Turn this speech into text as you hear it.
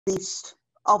least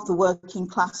of the working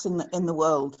class in the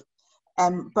world,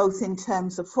 both in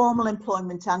terms of formal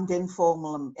employment and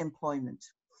informal employment.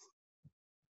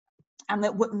 And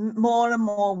that more and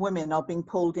more women are being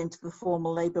pulled into the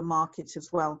formal labour market as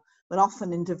well, but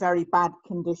often into very bad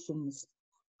conditions.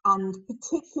 And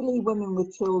particularly women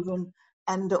with children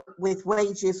end up with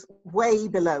wages way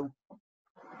below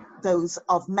those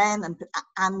of men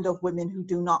and of women who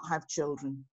do not have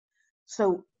children.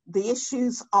 So the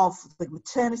issues of the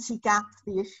maternity gap,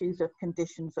 the issues of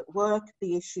conditions at work,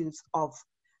 the issues of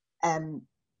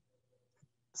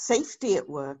safety at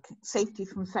work, safety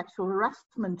from sexual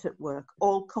harassment at work,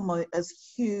 all come out as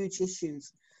huge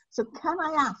issues. So can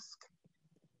I ask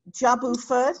Jabu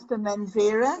first, and then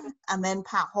Vera, and then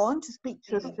Pat Horn to speak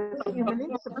to us for a few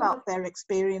minutes about their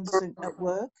experience at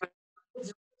work?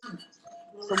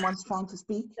 Someone's trying to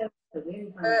speak.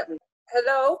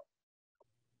 Hello?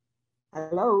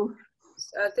 Hello?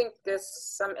 I think there's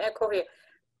some echo here.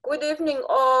 Good evening,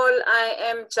 all. I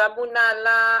am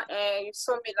Jabunala. You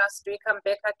saw me last week. I'm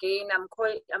back again. I'm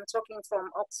talking from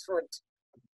Oxford.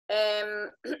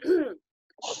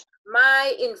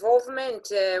 My involvement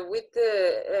with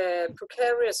the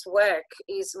precarious work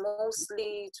is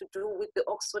mostly to do with the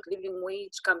Oxford Living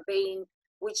Wage campaign,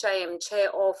 which I am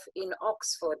chair of in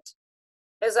Oxford.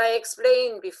 As I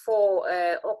explained before,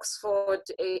 Oxford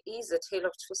is a tale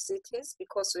of two cities,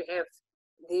 because we have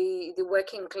the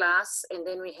working class, and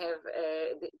then we have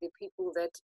the people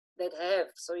that have.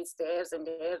 So it's the haves and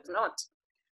the have not.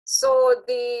 So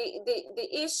the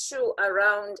issue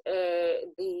around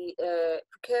the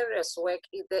precarious work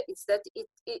is that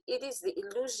it is the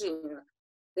illusion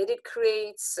that it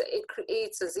creates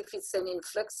as if it's an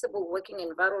inflexible working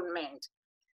environment.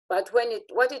 But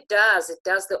what it does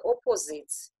the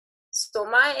opposite. So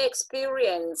my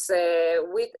experience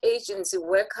with agency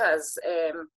workers,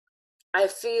 I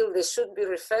feel they should be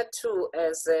referred to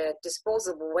as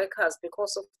disposable workers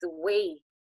because of the way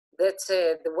that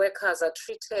the workers are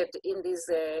treated in these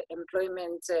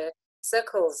employment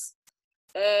circles.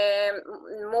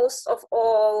 Most of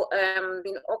all,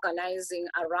 been organizing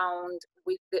around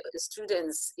with the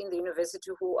students in the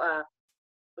university who are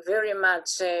very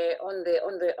much on the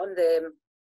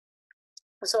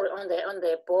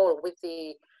ball with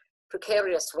the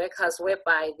precarious workers,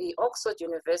 whereby the Oxford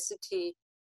University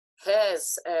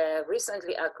has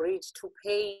recently agreed to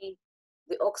pay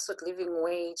the Oxford Living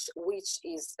Wage, which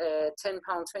is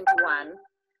 £10.21,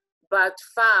 but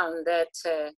found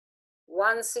that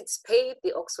once it's paid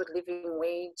the Oxford Living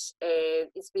Wage,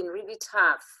 it's been really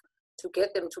tough to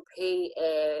get them to pay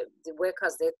the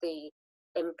workers that they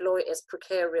employ as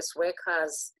precarious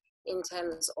workers in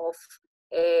terms of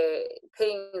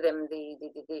paying them the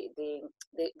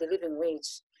living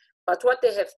wage. But what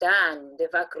they have done,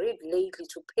 they've agreed lately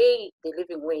to pay the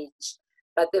living wage,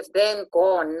 but they've then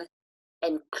gone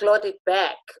and clawed it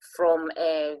back from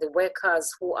the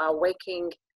workers who are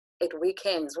working at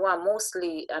weekends, who are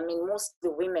mostly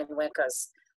women workers.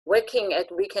 Working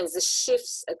at weekends, the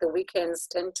shifts at the weekends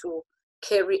tend to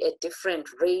carry a different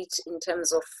rate in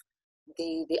terms of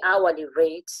the hourly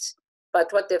rate,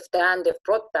 but what they've done, they've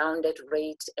brought down that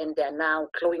rate, and they're now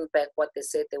clawing back what they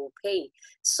said they will pay.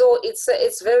 So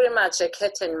it's very much a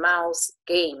cat and mouse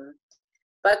game.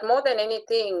 But more than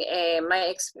anything,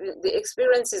 the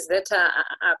experiences that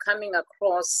are coming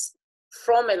across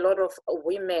from a lot of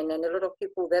women and a lot of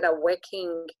people that are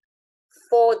working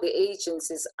for the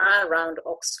agencies around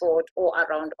Oxford or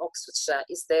around Oxfordshire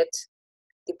is that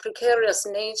the precarious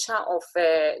nature of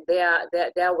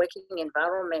their working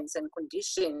environments and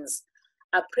conditions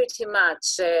are pretty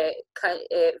much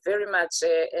very much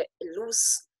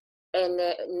loose and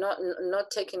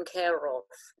not taken care of.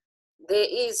 There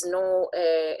is no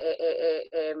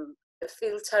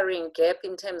filtering gap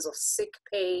in terms of sick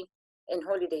pay and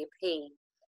holiday pay.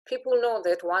 People know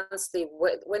that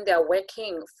when they are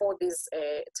working for these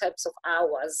types of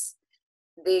hours,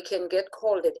 they can get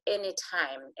called at any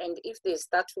time, and if they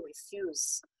start to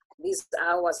refuse these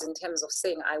hours in terms of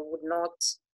saying I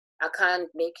can't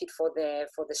make it for the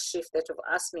shift that you've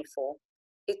asked me for,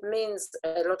 it means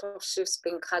a lot of shifts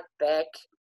being cut back.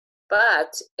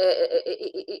 But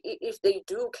if they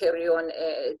do carry on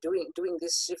doing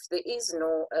this shift, there is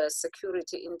no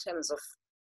security in terms of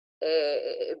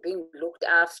being looked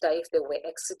after if there were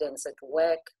accidents at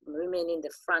work. Women in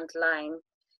the front line,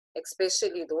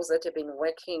 especially those that have been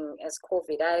working as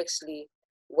COVID. I actually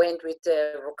went with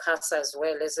Rukasa as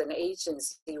well as an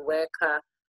agency worker,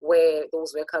 where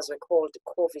those workers were called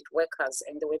COVID workers,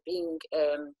 and they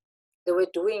were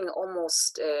doing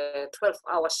almost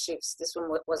 12-hour shifts. This one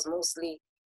was mostly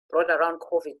brought around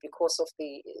COVID because of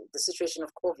the situation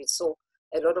of COVID. So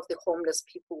a lot of the homeless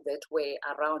people that were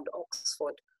around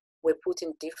Oxford were put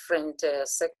in different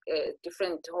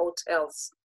different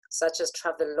hotels, such as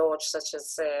Travel Lodge, such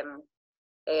as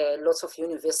lots of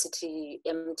university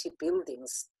empty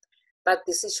buildings. But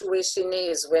the situation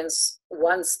is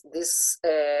once these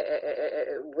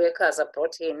workers are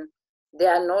brought in, they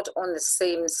are not on the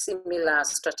same similar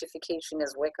stratification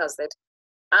as workers that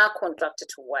are contracted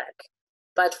to work.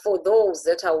 But for those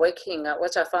that are working,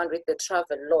 what I found with the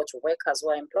Travel Lodge workers who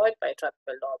are employed by Travel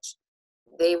Lodge,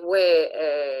 they were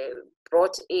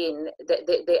brought in,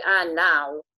 they are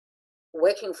now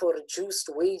working for reduced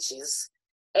wages,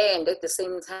 and at the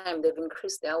same time they've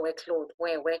increased their workload,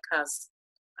 where workers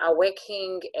are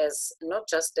working as not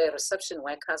just reception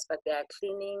workers, but they are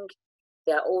cleaning,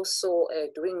 they are also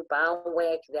doing bar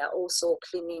work, they are also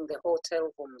cleaning the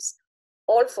hotel rooms,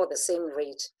 all for the same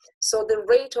rate. So the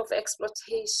rate of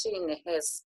exploitation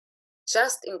has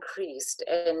just increased,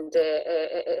 and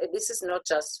this is not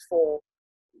just for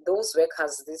those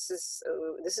workers. This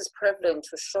is prevalent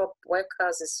to shop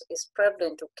workers, is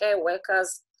prevalent to care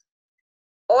workers.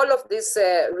 All of this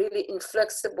really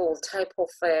inflexible type of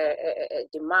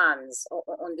demands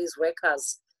on these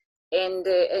workers, and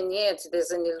yet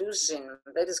there's an illusion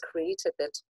that is created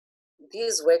that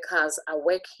these workers are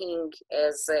working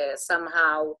as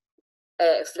somehow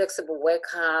flexible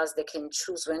workers. They can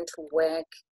choose when to work,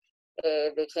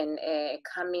 they can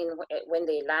come in when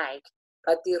they like.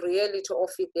 But the reality of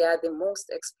it, they are the most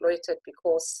exploited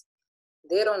because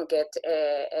they don't get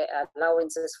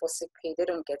allowances for sick pay. They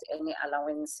don't get any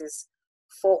allowances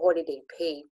for holiday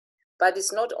pay. But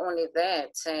it's not only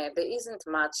that. There isn't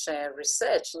much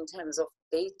research in terms of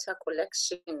data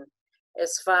collection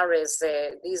as far as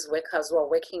these workers who are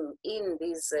working in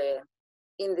these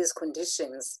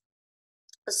conditions.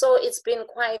 So it's been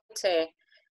quite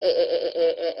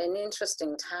an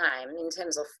interesting time in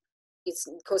terms of it's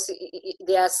because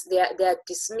they are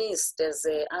dismissed as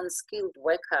unskilled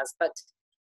workers, but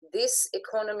this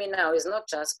economy now is not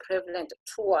just prevalent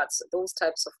towards those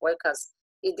types of workers.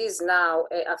 It is now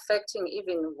affecting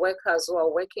even workers who are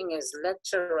working as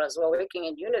lecturers, who are working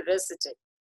in university.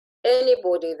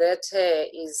 Anybody that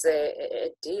is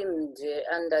deemed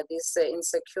under these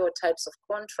insecure types of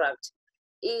contract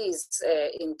is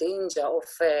in danger of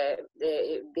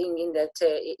being in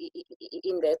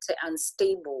that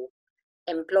unstable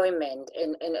employment,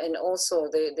 and also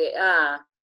there are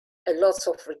a lot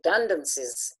of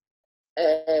redundancies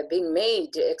being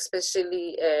made,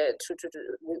 especially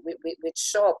with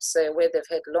shops where they've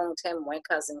had long-term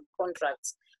workers in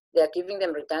contracts. They are giving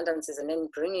them redundancies and then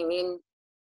bringing in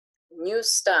new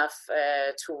staff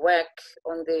to work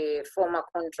on the former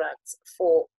contracts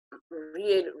for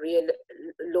real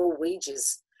low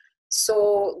wages.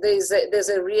 So there's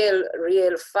a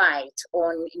real fight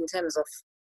in terms of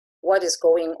what is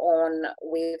going on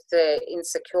with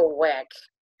insecure work.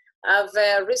 I've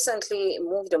recently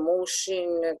moved a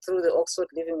motion through the Oxford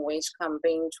Living Wage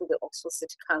campaign to the Oxford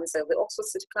City Council. The Oxford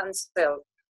City Council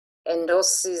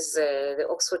endorses the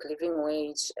Oxford Living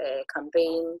Wage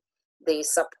campaign. They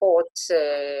support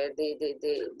I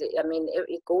mean,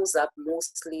 it goes up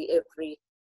mostly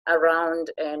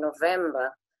around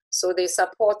November. So they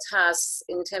support us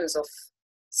in terms of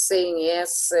saying,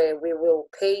 yes, we will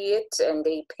pay it, and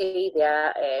they pay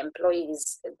their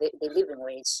employees the living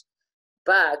wage.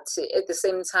 But at the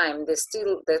same time, there's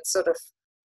still that sort of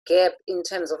gap in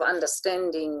terms of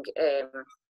understanding,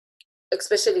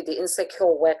 especially the insecure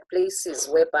workplaces,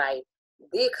 whereby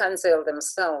the council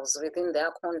themselves, within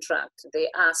their contract, they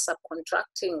are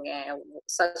subcontracting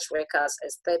such workers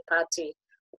as third-party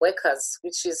workers,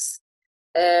 which is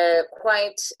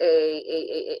quite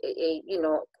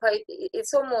quite.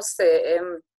 It's almost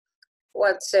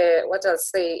what I'll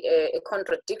say a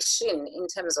contradiction in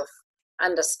terms of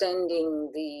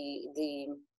understanding the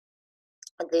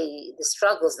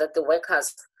struggles that the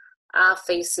workers are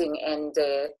facing, and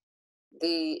the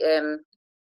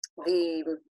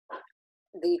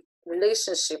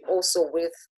relationship also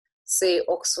with, say,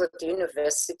 Oxford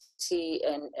University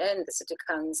and the City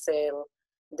Council.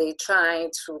 They try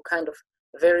to kind of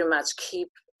very much keep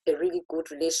a really good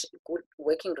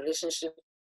working relationship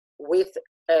with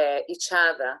each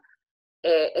other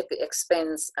at the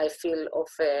expense, I feel, of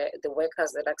the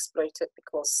workers that are exploited,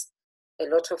 because a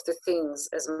lot of the things,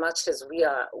 as much as we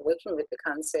are working with the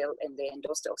council and they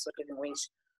endorse the Oxford Living Wage,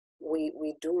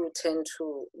 we do tend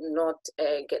to not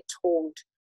get told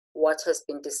what has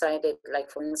been decided.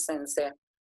 Like, for instance,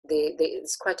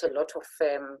 there's quite a lot of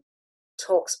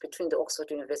talks between the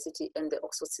Oxford University and the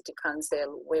Oxford City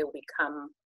Council, where we come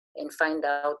and find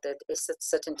out that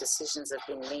certain decisions have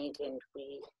been made, and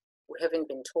we we haven't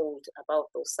been told about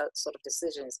those sort of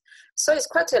decisions. So it's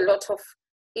quite a lot of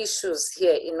issues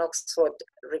here in Oxford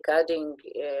regarding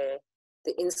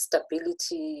the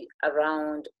instability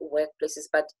around workplaces.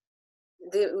 But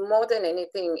more than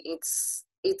anything,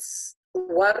 it's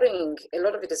worrying. A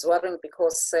lot of it is worrying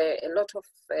because a lot of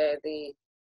the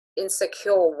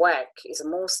insecure work is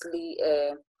mostly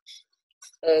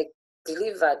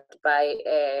delivered by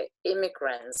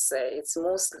immigrants. It's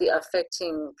mostly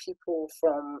affecting people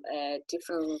from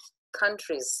different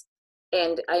countries.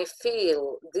 And I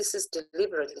feel this is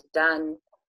deliberately done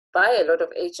by a lot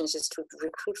of agencies to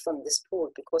recruit from this pool,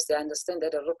 because they understand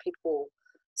that a lot of people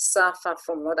suffer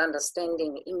from not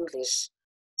understanding English.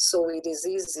 So it is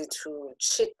easy to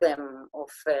cheat them of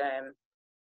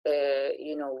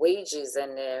wages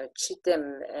and cheat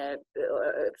them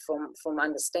from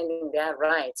understanding their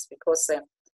rights, because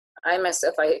I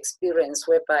myself experience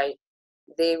whereby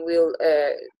they will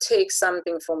take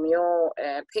something from your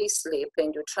payslip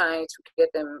and you try to get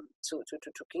them to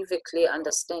give a clear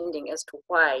understanding as to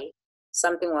why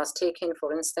something was taken.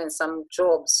 For instance, some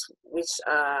jobs which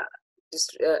are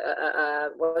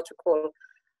what you call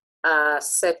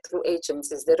set through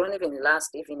agencies, they don't even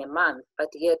last even a month, but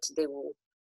yet they will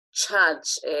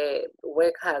charge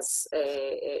workers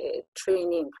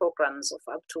training programs of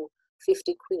up to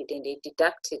 50 quid, and they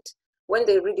deduct it when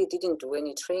they really didn't do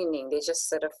any training. They just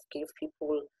sort of give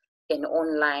people an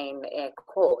online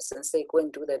course and say, go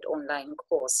and do that online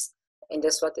course, and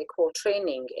that's what they call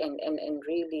training. And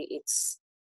really it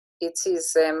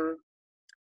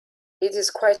is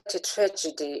quite a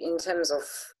tragedy in terms of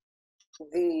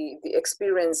the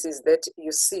experiences that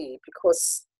you see,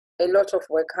 because a lot of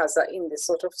workers are in this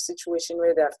sort of situation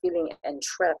where they are feeling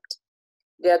entrapped.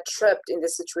 They are trapped in the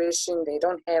situation. They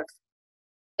don't have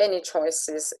any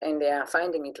choices, and they are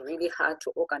finding it really hard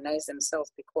to organize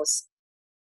themselves, because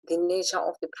the nature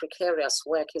of the precarious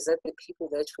work is that the people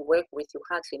that you work with, you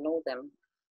hardly know them.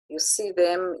 You see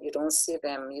them, you don't see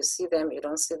them. You see them, you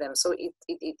don't see them. So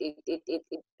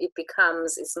it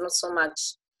becomes, it's not so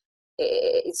much,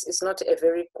 it's not a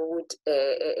very good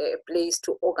place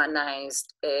to organize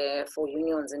for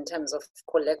unions in terms of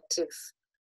collective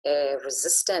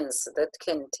resistance that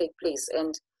can take place.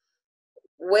 And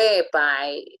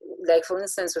whereby, like for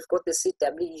instance, we've got the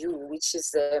CWU, which is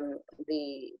the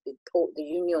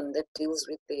union that deals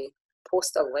with the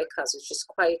postal workers, which is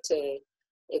quite a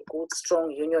good,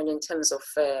 strong union in terms of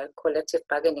collective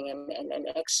bargaining and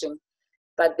action.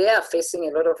 But they are facing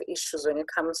a lot of issues when it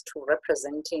comes to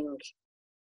representing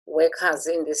workers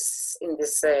in this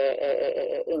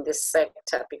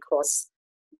sector, because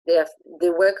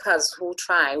the workers who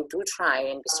do try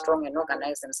and be strong and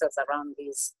organize themselves around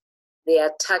these, they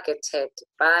are targeted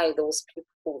by those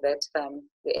people that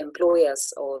the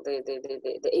employers or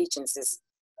the agencies,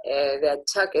 they are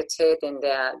targeted, and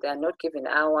they are not given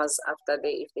hours after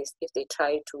if they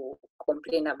try to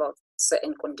complain about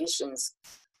certain conditions.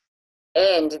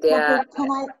 And they are.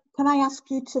 Can I ask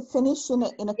you to finish in a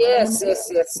yes. Thank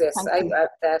you.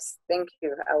 Thank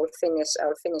you. I will finish.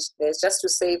 There's just to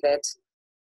say that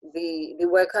the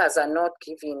workers are not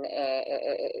given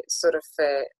sort of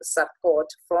support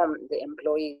from the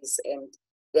employees, and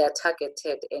they are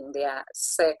targeted and they are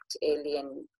sacked early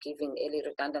and given early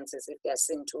redundancies if they are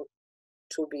seen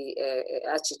to be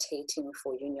agitating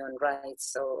for union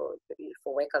rights or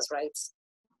for workers' rights.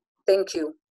 Thank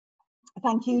you.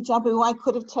 Thank you, Jabu. I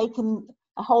could have taken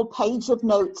a whole page of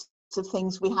notes of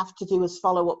things we have to do as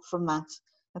follow-up from that.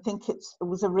 I think it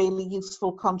was a really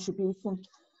useful contribution.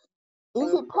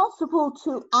 Is it possible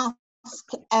to ask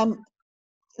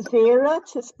Vera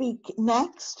to speak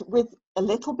next with a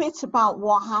little bit about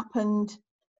what happened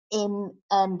in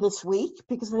this week,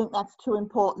 because I think that's too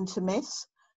important to miss,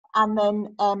 and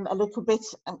then a little bit.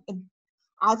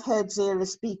 I've heard Zira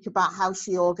speak about how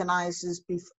she organises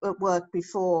work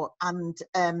before, and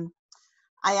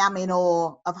I am in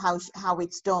awe of how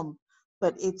it's done.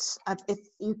 But it's if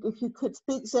you could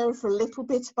speak, Zira, for a little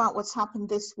bit about what's happened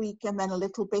this week, and then a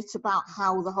little bit about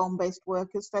how the Home-Based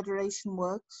Workers Federation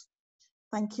works.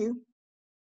 Thank you.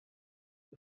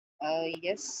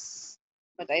 Yes,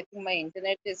 but I think my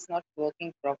internet is not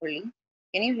working properly.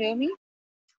 Can you hear me?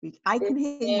 I can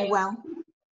hear you well.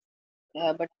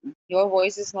 But your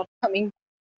voice is not coming.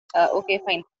 Okay,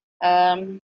 fine.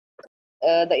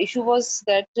 The issue was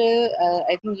that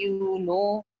I think you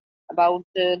know about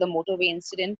the motorway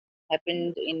incident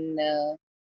happened in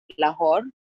Lahore.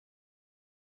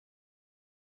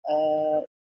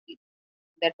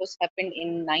 That was happened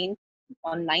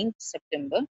on 9th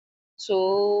September.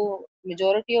 So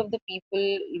majority of the people,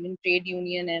 even trade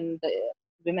union and the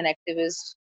women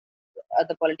activists,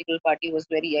 the political party was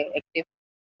very active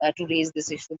to raise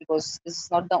this issue, because this is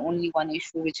not the only one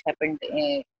issue which happened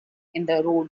in the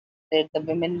road, that the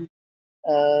women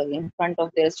in front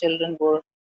of their children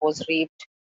was raped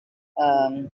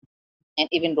and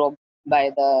even robbed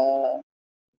by the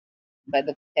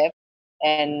theft.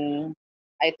 And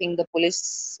I think the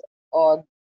police or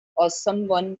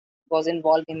someone was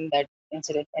involved in that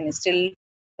incident, and still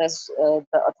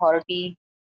the authority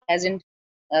hasn't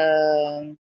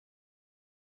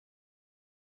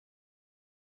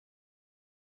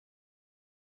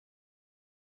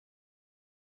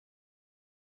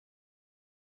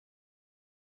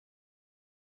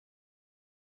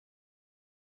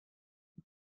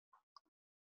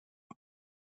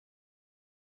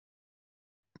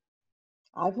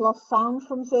I've lost sound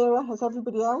from Zara. Has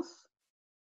everybody else?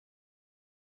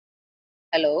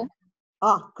 hello.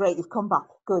 Ah, great, you've come back.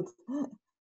 Good.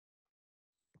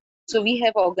 So we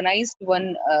have organized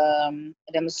one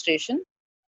demonstration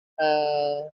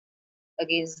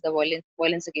against the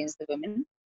violence against the women,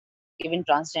 even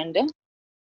transgender.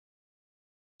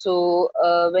 So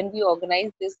when we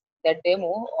organized that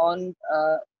demo on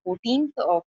 14th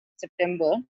of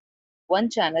September, one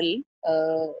channel,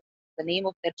 the name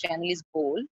of that channel is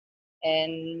Bold,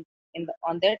 and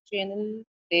on that channel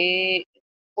they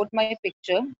put my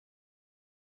picture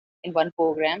in one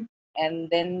program, and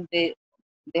then they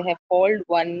have called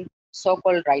one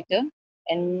so-called writer,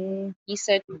 and he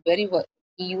said he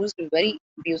used very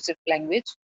abusive language,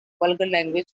 vulgar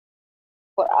language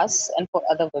for us and for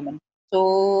other women.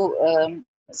 So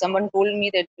someone told me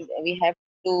that we have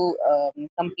to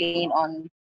complain on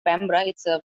PAMBRA. It's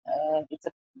a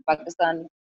Pakistan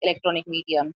electronic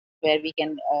medium where we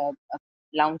can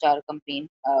launch our complaint.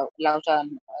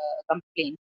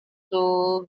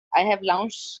 So I have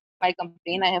launched my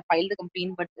complaint. I have filed the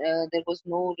complaint, but there was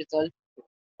no result,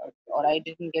 or I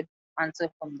didn't get answer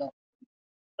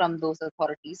from those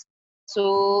authorities.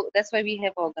 So that's why we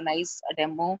have organized a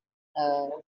demo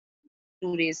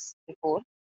 2 days before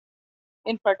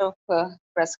in front of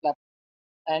press club,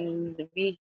 and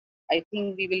I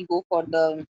think we will go for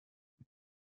the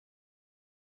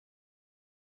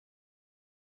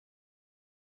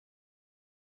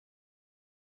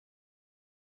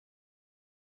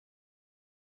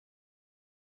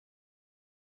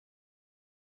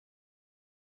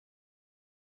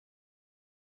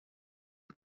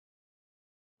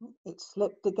It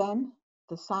slipped again,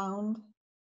 the sound.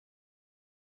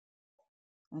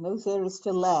 I know Zara's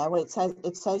still there. Well,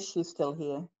 it says she's still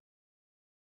here.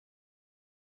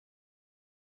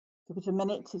 Give it a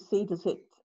minute to see, does it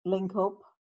link up?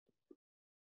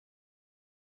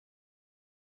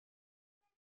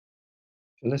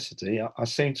 Felicity, I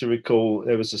seem to recall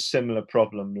there was a similar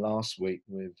problem last week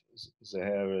with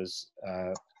Zahara's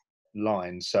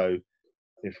line. So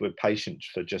if we're patient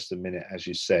for just a minute, as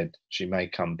you said, she may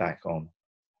come back on.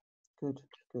 Good,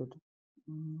 good.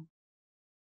 Mm.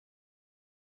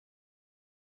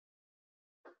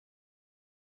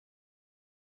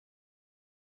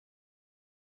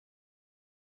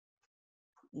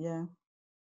 Yeah.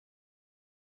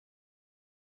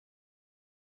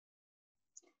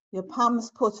 Yeah,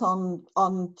 Pam's put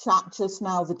on chat just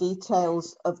now the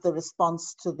details of the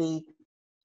response to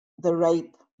the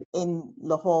rape in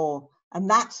Lahore, and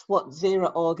that's what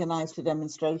Zara organised a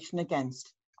demonstration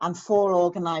against. And for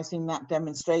organising that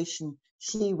demonstration,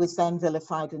 she was then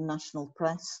vilified in national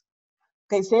press.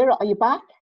 Okay, Zara, are you back?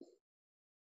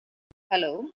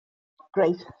 hello.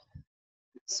 Great.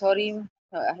 Sorry,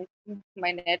 I think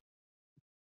my net.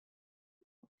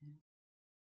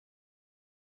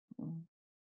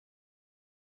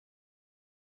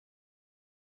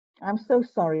 I'm so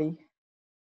sorry.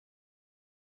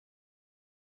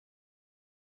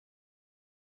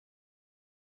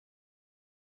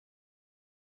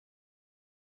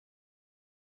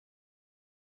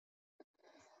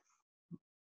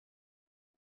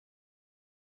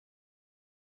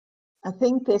 I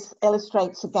think this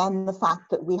illustrates again the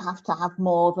fact that we have to have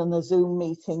more than a Zoom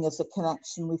meeting as a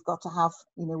connection. We've got to have,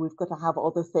 we've got to have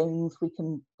other things. We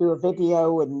can do a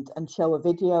video and show a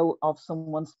video of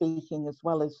someone speaking, as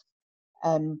well as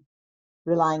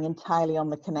relying entirely on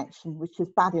the connection, which is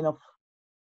bad enough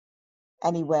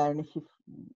anywhere. And if you've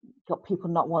got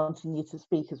people not wanting you to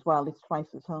speak as well, it's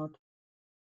twice as hard.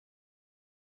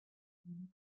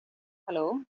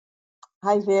 Hello.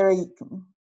 Hi, Vera.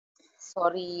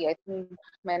 Sorry, I think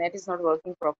my net is not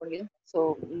working properly.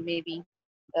 So maybe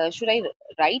should I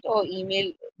write or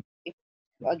email if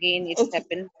again it's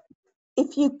happened?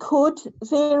 If you could,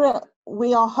 Vera,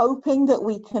 we are hoping that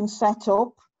we can set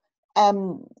up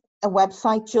a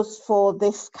website just for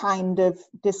this kind of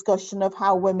discussion of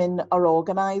how women are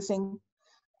organising.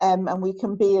 and we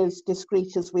can be as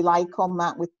discreet as we like on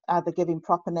that, with either giving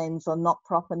proper names or not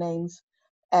proper names.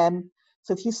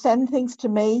 So if you send things to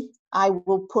me, I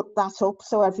will put that up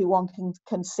so everyone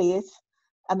can see it.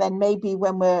 And then maybe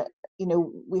when we're,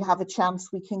 we have a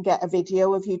chance, we can get a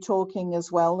video of you talking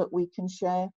as well that we can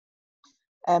share.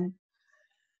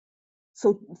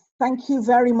 So thank you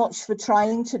very much for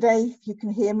trying today. If you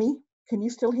can hear me, can you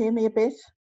still hear me a bit?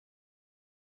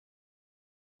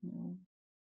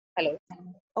 Hello.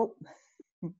 Oh,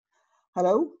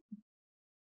 hello.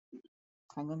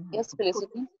 Hang on. Yes,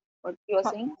 Felicity, what you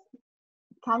are saying?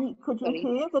 Could you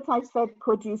hear that I said,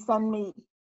 could you send me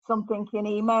something in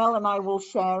email and I will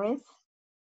share it?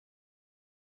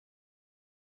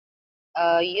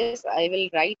 Yes, I will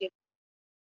write it.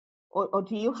 Or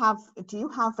do you have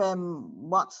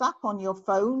WhatsApp on your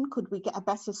phone? Could we get a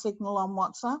better signal on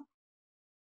WhatsApp?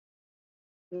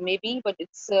 Maybe, but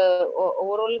it's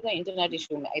overall the internet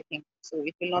issue, I think. So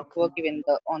it will not work even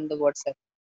on the WhatsApp.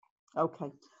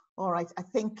 Okay. All right. I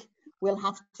think we'll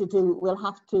have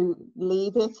to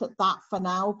leave it at that for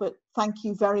now, but thank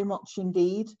you very much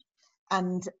indeed.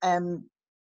 And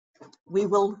we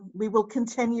will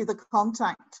continue the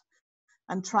contact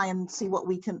and try and see what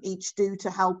we can each do to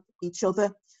help each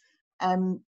other.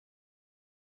 Thank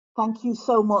you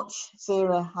so much,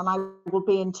 Zira, and I will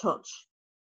be in touch.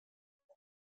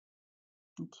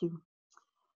 Thank you.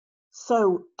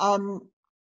 So our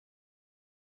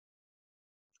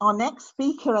next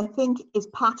speaker, I think, is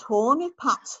Pat Horn. If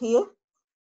Pat's here.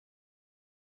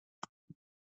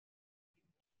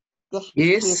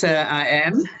 Yes, I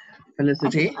am,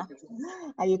 Felicity.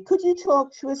 Could you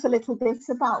talk to us a little bit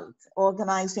about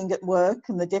organising at work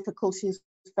and the difficulties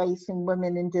facing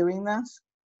women in doing that?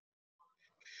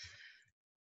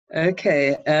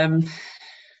 Okay.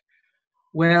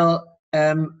 Well,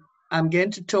 I'm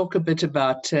going to talk a bit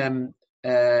about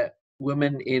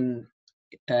women in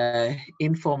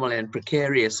informal and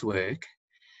precarious work,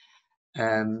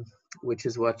 which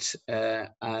is what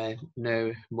I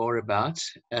know more about.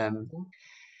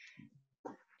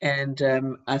 And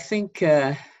I think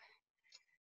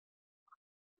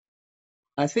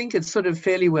it's sort of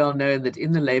fairly well known that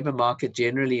in the labor market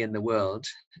generally in the world,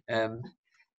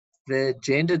 the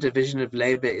gender division of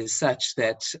labor is such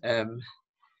that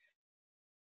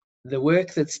the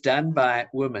work that's done by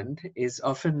women is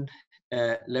often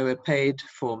lower paid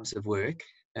forms of work.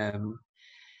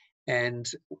 And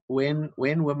when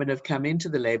women have come into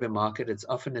the labor market, it's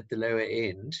often at the lower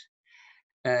end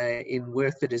in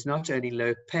work that is not only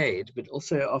low paid, but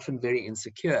also often very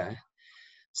insecure.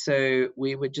 So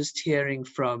we were just hearing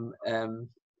from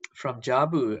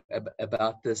Jabu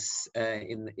about this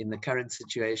in the current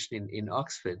situation in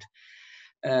Oxford.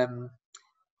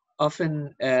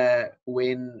 Often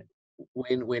when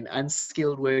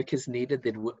unskilled work is needed,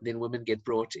 then women get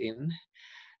brought in.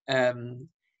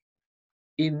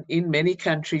 In many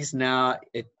countries now,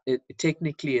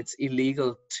 technically it's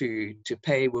illegal to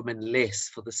pay women less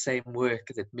for the same work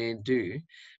that men do,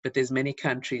 but there's many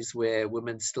countries where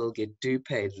women still do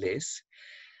paid less.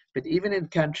 But even in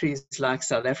countries like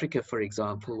South Africa, for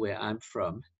example, where I'm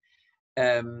from,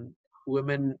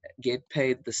 women get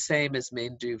paid the same as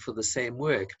men do for the same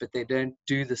work, but they don't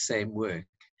do the same work.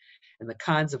 And the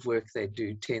kinds of work they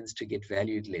do tends to get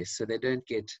valued less, so they don't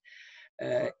get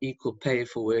equal pay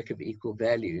for work of equal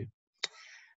value.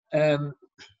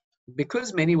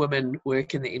 Because many women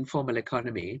work in the informal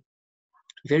economy,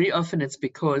 very often it's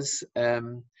because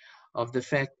of the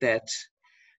fact that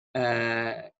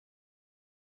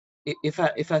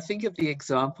if I think of the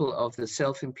example of the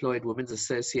Self-Employed Women's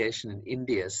Association in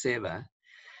India, SEVA,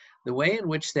 the way in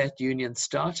which that union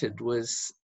started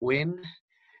was when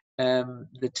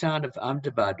the town of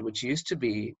Ahmedabad, which used to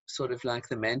be sort of like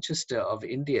the Manchester of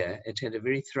India, it had a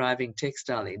very thriving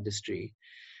textile industry.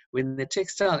 When the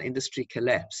textile industry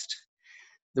collapsed,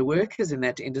 the workers in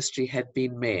that industry had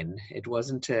been men. It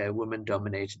wasn't a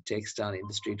woman-dominated textile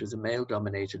industry, it was a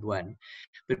male-dominated one.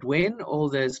 But when all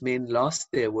those men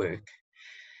lost their work,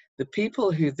 the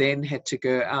people who then had to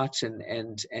go out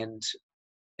and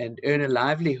earn a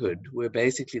livelihood were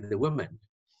basically the women.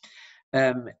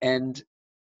 And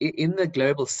in the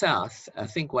global South, I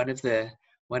think one of the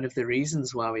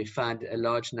reasons why we find a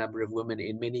large number of women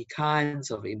in many kinds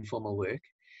of informal work,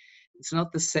 it's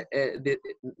not the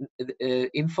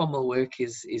informal work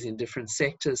is in different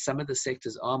sectors. Some of the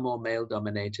sectors are more male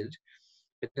dominated,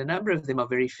 but a number of them are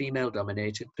very female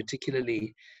dominated,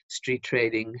 particularly street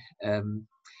trading,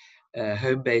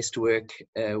 home-based work,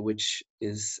 which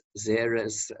is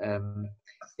Zara's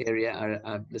area.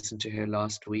 I listened to her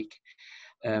last week.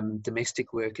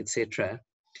 Domestic work, etc.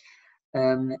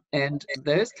 And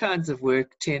those kinds of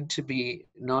work tend to be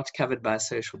not covered by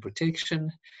social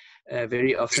protection,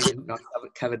 very often not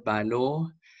covered by law.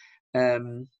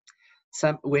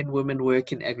 When women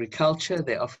work in agriculture,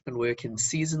 they often work in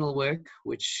seasonal work,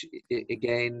 which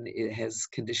again, it has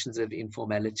conditions of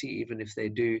informality, even if they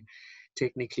do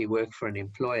technically work for an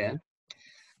employer.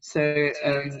 So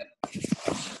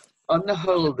on the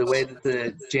whole, the way that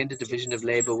the gender division of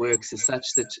labor works is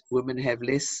such that women have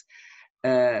less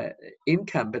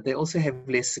income, but they also have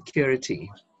less security.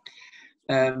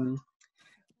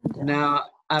 Now,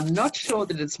 I'm not sure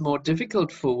that it's more difficult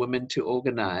for women to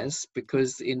organize,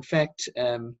 because in fact,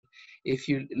 if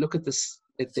you look at the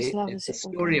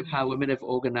story of how women have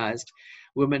organized,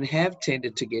 women have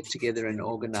tended to get together and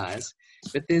organize,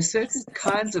 but there's certain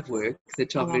kinds of work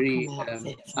that are very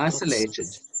isolated,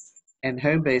 and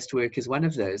home-based work is one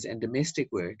of those, and domestic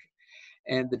work.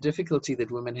 And the difficulty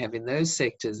that women have in those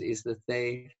sectors is that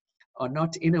they are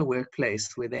not in a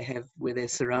workplace where they're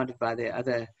surrounded by their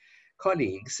other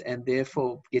colleagues, and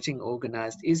therefore getting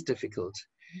organized is difficult.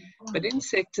 But in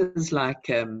sectors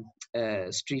like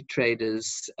street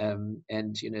traders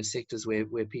and sectors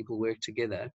where people work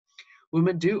together,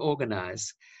 women do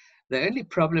organize. The only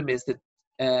problem is that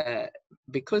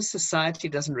because society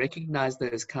doesn't recognize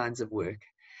those kinds of work,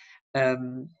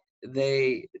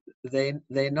 they're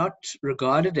not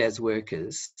regarded as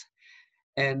workers,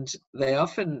 and they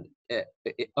often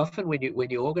when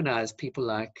you organize people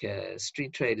like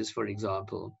street traders, for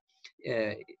example,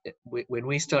 when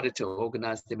we started to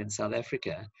organize them in South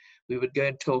Africa, we would go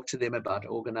and talk to them about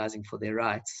organizing for their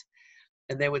rights,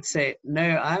 and they would say,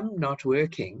 "No, I'm not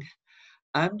working.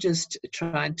 I'm just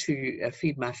trying to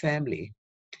feed my family."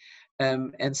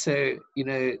 And so,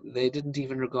 they didn't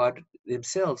even regard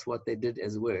themselves what they did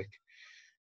as work.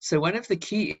 So one of the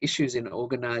key issues in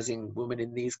organizing women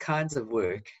in these kinds of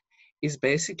work is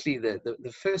basically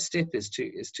the first step is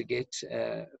to get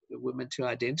women to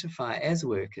identify as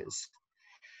workers,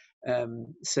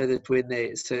 so that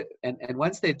and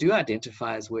once they do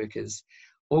identify as workers,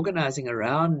 organizing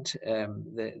around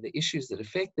the issues that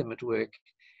affect them at work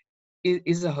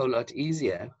is a whole lot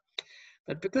easier.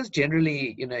 But because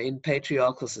generally, in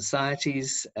patriarchal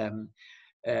societies,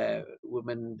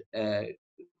 women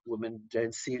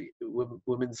don't see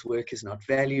women's work is not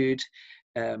valued.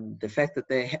 The fact that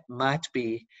they might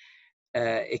be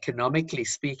economically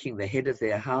speaking the head of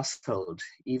their household,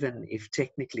 even if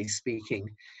technically speaking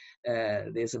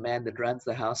there's a man that runs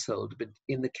the household. But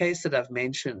in the case that I've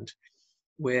mentioned,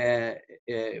 when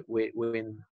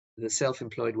the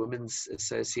Self-Employed Women's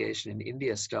Association in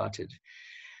India started,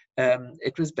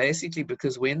 it was basically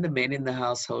because when the men in the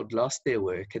household lost their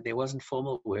work and there wasn't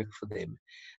formal work for them,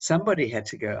 somebody had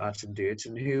to go out and do it.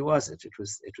 And who was it? It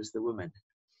was the woman.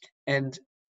 And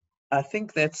I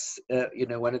think that's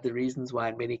one of the reasons why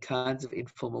in many kinds of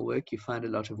informal work you find a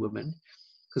lot of women,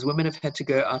 because women have had to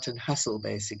go out and hustle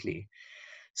basically.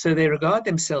 So they regard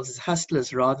themselves as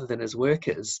hustlers rather than as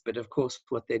workers. But of course,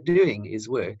 what they're doing is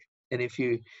work. And if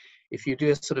you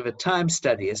do a sort of a time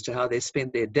study as to how they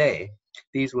spend their day,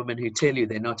 these women who tell you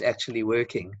they're not actually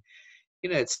working,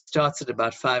 it starts at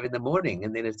about 5 in the morning,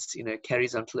 and then it's,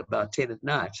 carries on till about 10 at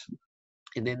night.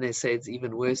 And then they say it's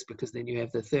even worse because then you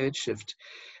have the third shift,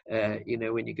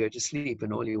 when you go to sleep,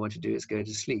 and all you want to do is go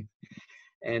to sleep.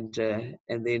 And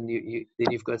then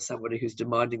you've got somebody who's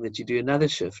demanding that you do another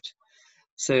shift.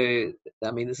 So,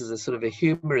 I mean, this is a sort of a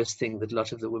humorous thing that a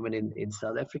lot of the women in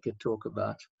South Africa talk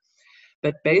about.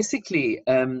 But basically,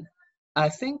 I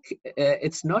think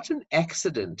it's not an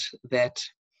accident that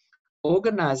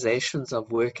organizations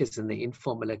of workers in the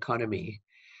informal economy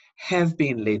have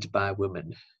been led by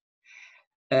women.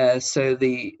 So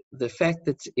the fact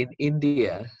that in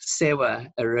India,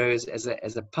 SEWA arose as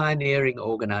a pioneering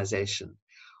organization,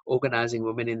 organizing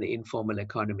women in the informal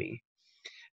economy,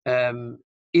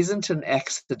 isn't an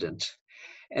accident.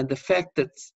 And the fact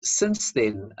that since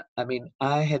then, I mean,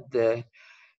 I had the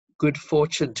good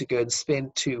fortune to go and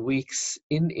spend 2 weeks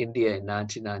in India in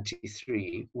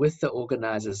 1993 with the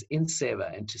organizers in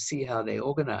SEWA and to see how they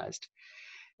organized.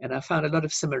 And I found a lot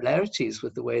of similarities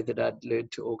with the way that I'd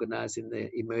learned to organize in the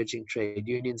emerging trade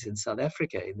unions in South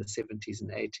Africa in the 70s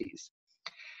and 80s.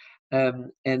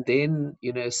 And then,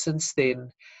 since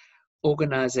then,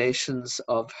 organizations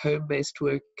of home-based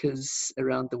workers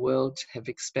around the world have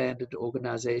expanded,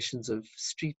 organizations of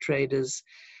street traders,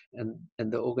 and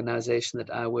the organization that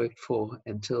I worked for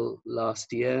until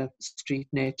last year,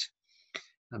 StreetNet.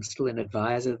 I'm still an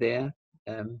advisor there.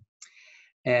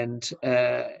 And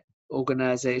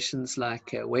organizations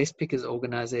like waste pickers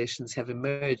organizations have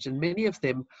emerged, and many of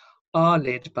them are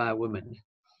led by women.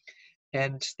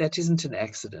 And that isn't an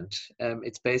accident.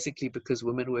 It's basically because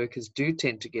women workers do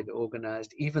tend to get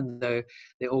organized, even though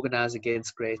they organize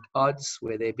against great odds,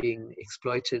 where they're being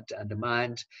exploited,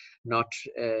 undermined, not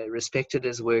respected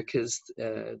as workers.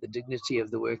 The dignity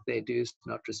of the work they do is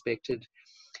not respected.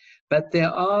 But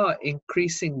there are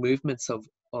increasing movements of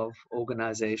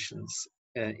organizations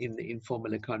in the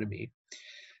informal economy.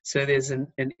 So there's an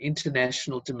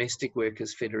international domestic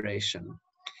workers federation.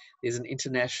 There's an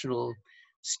international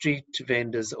street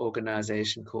vendors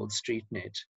organization called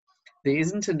StreetNet. There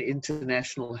isn't an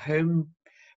international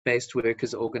home-based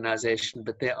workers organization,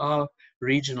 but there are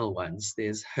regional ones.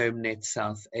 There's HomeNet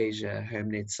South Asia,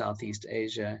 HomeNet Southeast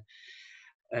Asia.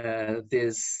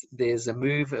 There's a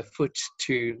move afoot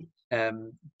to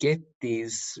get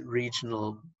these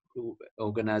regional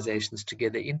organizations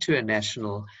together into a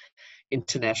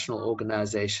international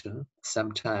organization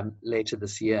sometime later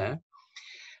this year.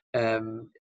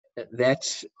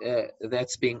 That's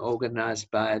being organized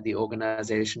by the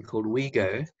organization called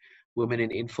WeGo, Women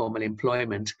in Informal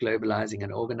Employment, Globalizing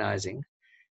and Organizing,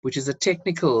 which is a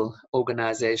technical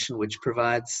organization which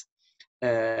provides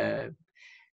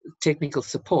technical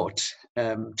support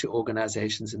to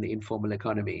organizations in the informal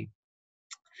economy.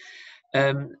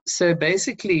 So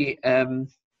basically,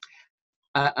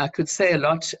 I could say a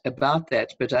lot about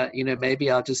that, but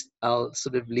maybe I'll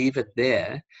sort of leave it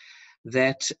there.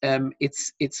 That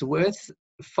it's worth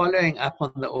following up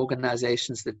on the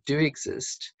organizations that do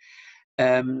exist.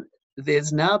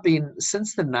 There's now been,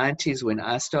 since the 90s when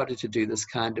I started to do this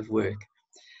kind of work,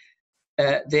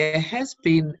 there has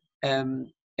been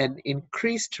an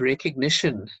increased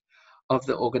recognition of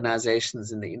the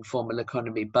organizations in the informal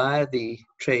economy by the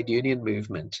trade union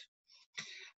movement.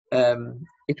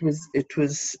 It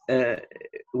was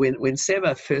when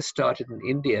SEVA first started in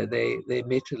India, they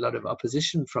met a lot of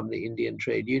opposition from the Indian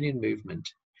trade union movement.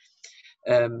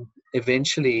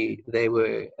 Eventually, they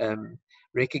were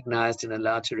recognized and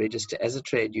allowed to register as a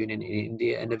trade union in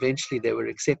India, and eventually they were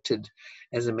accepted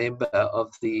as a member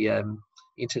of the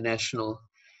International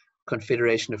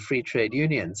Confederation of Free Trade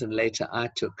Unions, and later I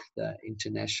took the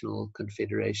International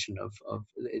Confederation of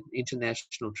the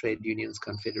International Trade Unions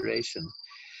Confederation.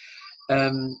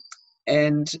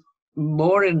 And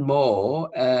more and more,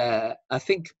 I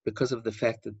think because of the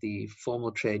fact that the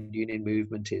formal trade union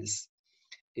movement is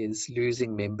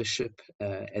losing membership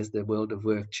as the world of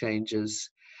work changes,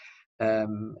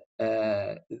 some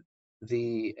of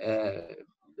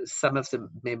the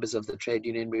members of the trade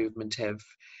union movement have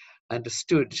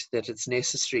understood that it's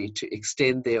necessary to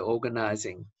extend their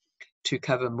organizing to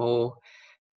cover more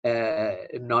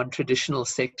non-traditional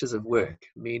sectors of work,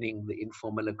 meaning the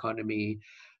informal economy,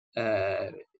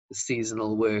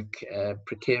 seasonal work,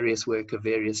 precarious work of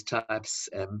various types,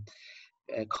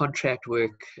 contract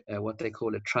work, what they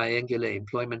call a triangular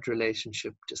employment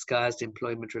relationship, disguised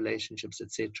employment relationships,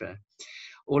 etc.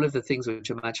 All of the things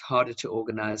which are much harder to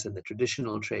organize than the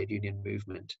traditional trade union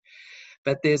movement.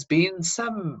 But there's been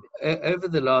some, over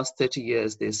the last 30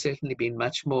 years, there's certainly been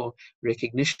much more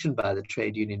recognition by the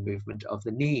trade union movement of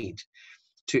the need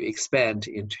to expand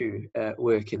into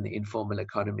work in the informal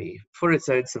economy for its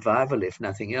own survival, if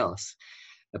nothing else,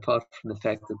 apart from the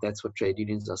fact that that's what trade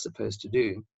unions are supposed to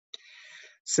do.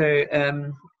 So,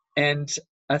 and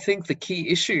I think the key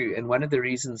issue, and one of the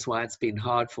reasons why it's been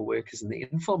hard for workers in the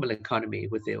informal economy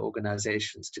with their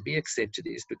organizations to be accepted,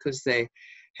 is because they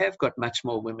have got much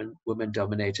more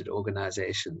women-dominated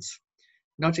organizations,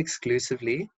 not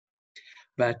exclusively,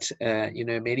 but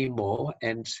many more.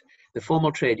 And the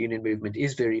formal trade union movement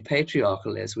is very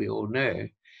patriarchal, as we all know.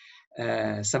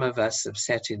 Some of us have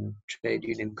sat in trade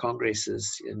union congresses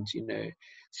and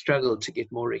struggled to get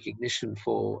more recognition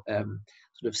for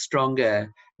sort of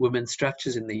stronger women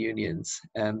structures in the unions.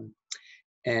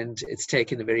 And it's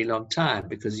taken a very long time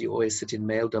because you always sit in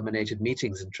male-dominated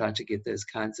meetings and try to get those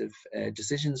kinds of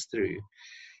decisions through.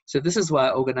 So this is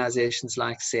why organizations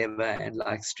like SEVA and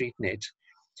like StreetNet,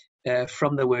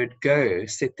 from the word go,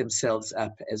 set themselves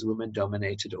up as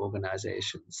women-dominated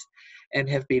organizations and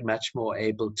have been much more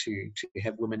able to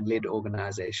have women-led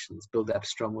organizations, build up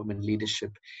strong women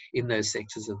leadership in those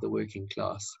sectors of the working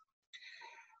class.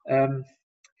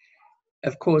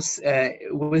 Of course,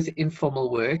 with informal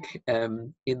work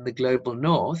in the global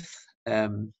north,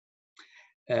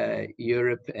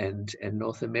 Europe and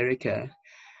North America,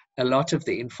 a lot of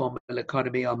the informal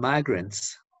economy are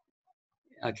migrants.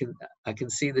 I can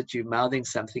see that you're mouthing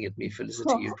something at me,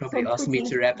 Felicity. You probably asked me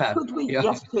to wrap up. Yeah.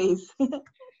 Yes, please.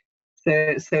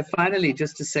 So finally,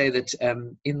 just to say that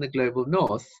in the global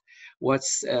north,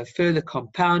 what's further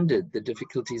compounded the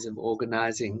difficulties of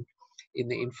organizing in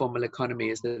the informal economy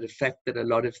is the fact that a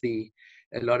lot of the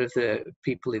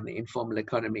people in the informal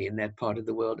economy in that part of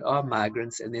the world are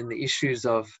migrants, and then the issues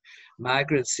of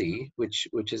migrancy, which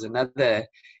is another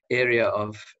area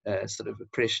of sort of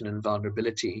oppression and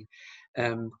vulnerability,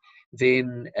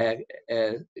 then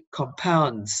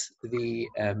compounds the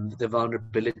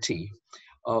vulnerability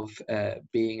of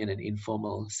being in an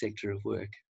informal sector of work.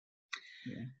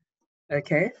 Yeah.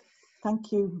 Okay.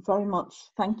 Thank you very much.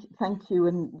 Thank you.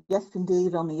 And yes,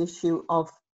 indeed, on the issue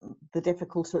of the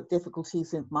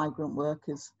difficulties of migrant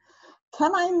workers.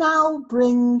 Can I now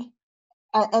bring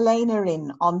Elena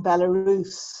in on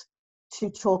Belarus to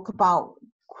talk about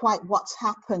quite what's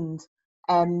happened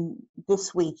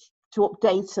this week, to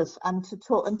update us and to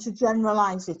talk and to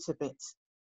generalize it a bit.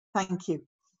 Thank you.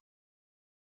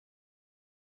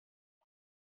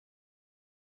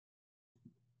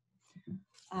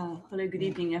 Hello, good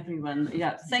evening, everyone.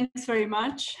 Yeah, thanks very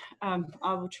much.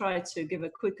 I will try to give a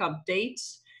quick update.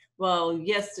 Well,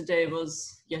 yesterday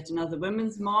was yet another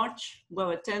Women's March,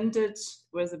 well attended,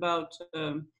 with about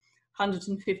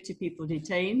 150 people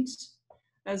detained,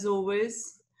 as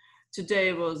always.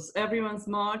 Today was everyone's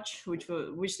march, which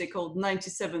they called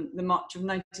the March of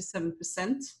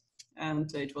 97%,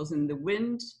 and it was in the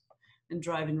wind and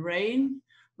driving rain,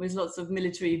 with lots of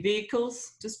military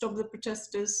vehicles to stop the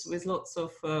protesters, with lots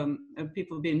of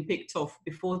people being picked off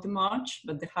before the march,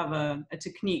 but they have a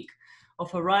technique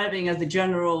of arriving at the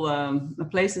general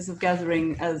places of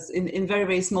gathering as in very,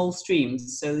 very small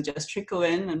streams. So they just trickle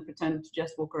in and pretend to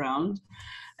just walk around.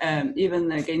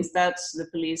 Even against that, the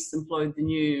police employed the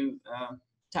new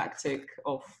tactic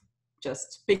of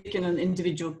just picking on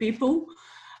individual people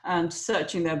and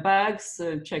searching their bags,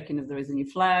 checking if there is any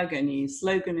flag, any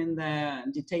slogan in there,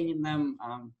 and detaining them.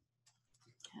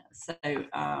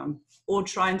 Or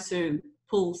trying to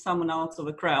pull someone out of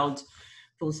a crowd,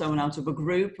 pull someone out of a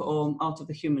group or out of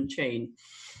the human chain.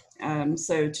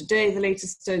 So today, the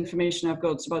latest information I've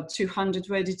got is about 200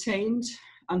 were detained.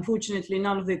 Unfortunately,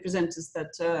 none of the presenters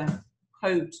that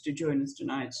hoped to join us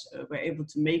tonight were able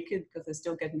to make it because they're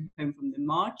still getting home from the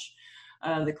march.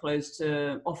 They closed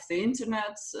off the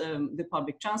internet, the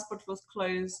public transport was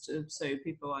closed, so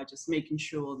people are just making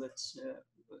sure that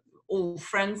all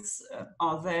friends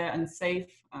are there and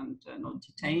safe and not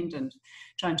detained, and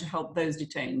trying to help those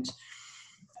detained.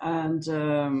 And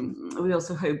we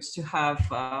also hoped to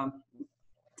have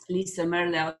Lisa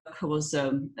Merliak, who was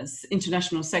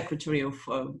International Secretary of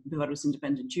Belarus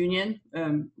Independent Union,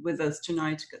 with us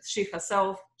tonight, because she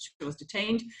was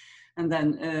detained. And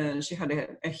then she had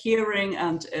a hearing,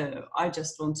 and I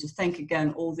just want to thank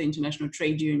again all the international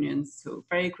trade unions who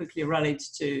very quickly rallied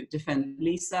to defend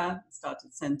Lisa,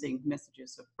 started sending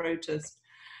messages of protest.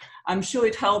 I'm sure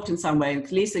it helped in some way.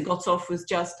 Lisa got off with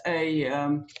just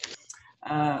a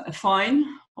fine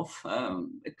of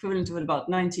equivalent of about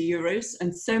 90 euros,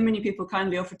 and so many people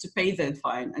kindly offered to pay that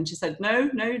fine. And she said, no,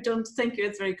 don't, thank you,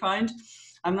 it's very kind.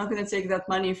 I'm not going to take that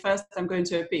money first, I'm going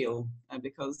to appeal,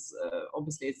 because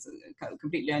obviously it's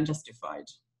completely unjustified.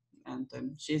 And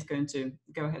she's going to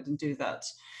go ahead and do that.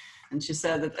 And she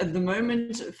said that at the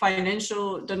moment,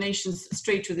 financial donations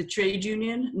straight to the trade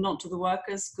union, not to the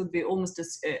workers, could be almost a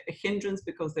hindrance,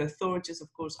 because the authorities,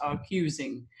 of course, are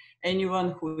accusing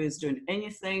anyone who is doing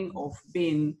anything of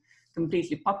being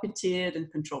completely puppeteered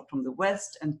and controlled from the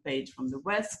West and paid from the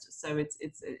West. So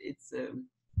it's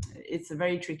a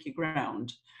very tricky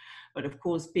ground. But of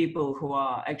course, people who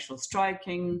are actual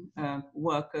striking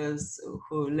workers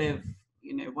who live,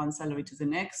 one salary to the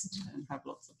next and have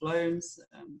lots of loans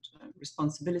and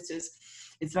responsibilities,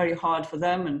 it's very hard for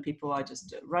them, and people are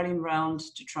just running around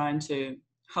to trying to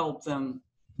help them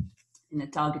in a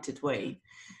targeted way.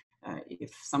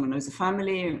 If someone knows a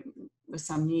family with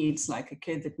some needs, like a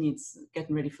kid that needs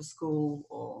getting ready for school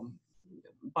or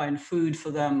buying food for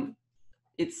them,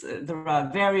 there are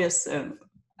various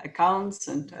accounts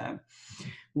and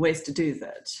ways to do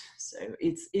that. So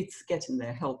it's getting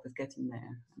there, help is getting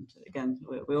there. And again,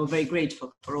 we're all very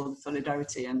grateful for all the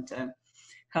solidarity and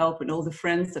help, and all the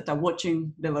friends that are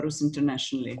watching Belarus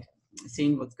internationally,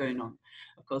 seeing what's going on.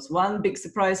 Of course, one big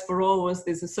surprise for all was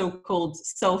there's a so-called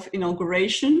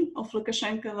self-inauguration of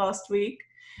Lukashenko last week,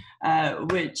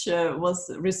 which was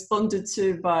responded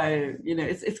to by,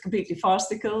 it's completely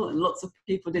farcical, and lots of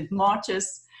people did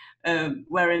marches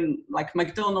wearing like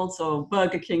McDonald's or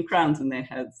Burger King crowns in their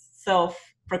heads,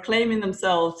 proclaiming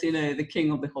themselves, the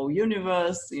king of the whole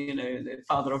universe, the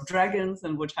father of dragons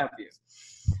and what have you,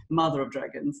 mother of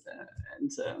dragons.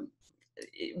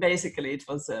 Basically it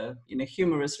was a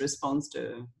humorous response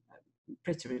to a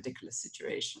pretty ridiculous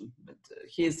situation. But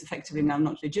he is effectively now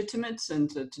not legitimate, and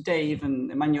today even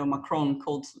Emmanuel Macron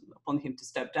called upon him to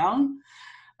step down,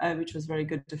 which was very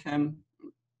good of him.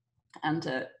 And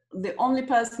the only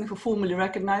person who formally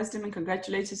recognized him and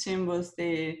congratulated him was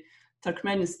the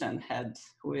Turkmenistan head,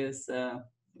 who is,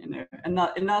 you know,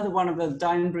 another one of the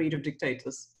dying breed of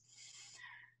dictators,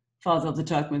 father of the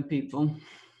Turkmen people,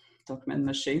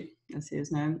 Turkmenbashi, as he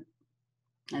is known.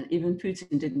 And even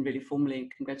Putin didn't really formally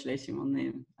congratulate him on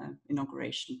the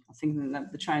inauguration. I think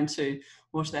that they're trying to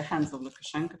wash their hands of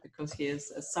Lukashenko because he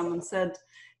is, as someone said,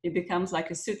 he becomes like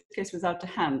a suitcase without a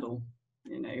handle.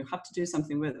 You know, you have to do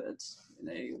something with it. You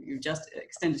know, you just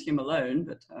extended him a loan,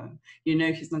 but you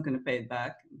know he's not going to pay it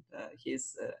back.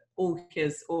 All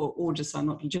his orders are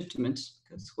not legitimate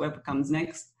because whoever comes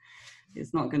next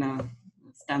is not going to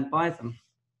stand by them.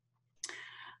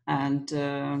 And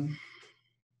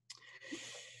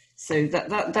so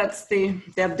that's the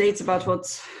updates about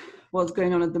what's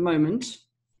going on at the moment.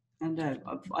 And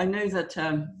I know that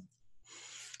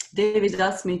David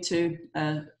asked me to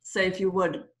say a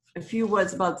few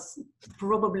words about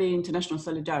probably international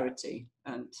solidarity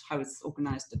and how it's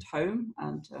organized at home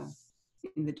and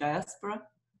in the diaspora.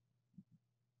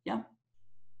 Yeah.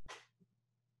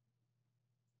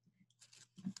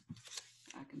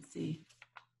 I can see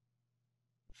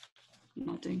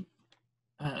nodding.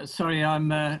 Sorry,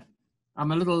 I'm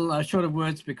a little short of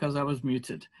words because I was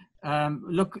muted.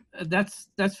 Look, that's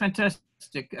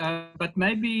fantastic. But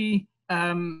maybe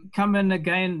come in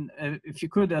again, if you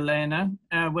could, Elena,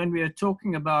 when we are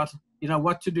talking about, you know,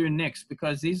 what to do next,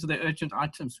 because these are the urgent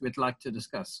items we'd like to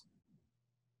discuss.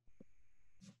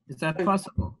 Is that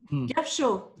possible? Yeah,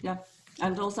 sure. Yeah,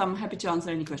 and also I'm happy to answer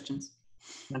any questions.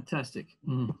 Fantastic.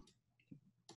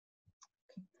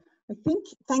 I think,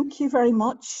 thank you very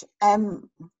much.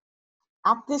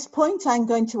 At this point, I'm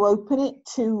going to open it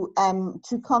to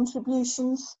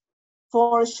contributions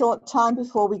for a short time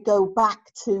before we go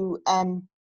back to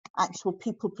actual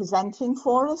people presenting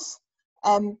for us.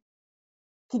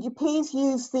 Could you please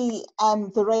use the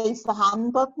raise the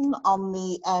hand button on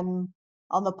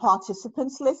the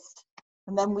participants list,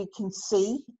 and then we can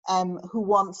see who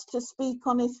wants to speak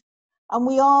on it. And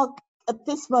we are at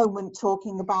this moment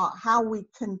talking about how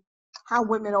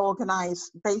women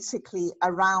organise basically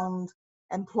around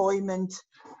employment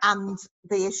and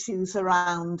the issues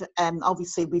around,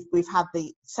 obviously we've had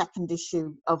the second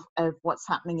issue of what's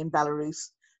happening in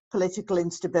Belarus, political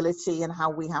instability, and how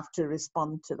we have to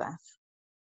respond to that.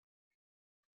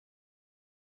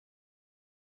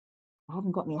 I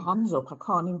haven't got any hands up, I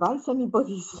can't invite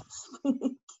anybody to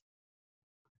speak.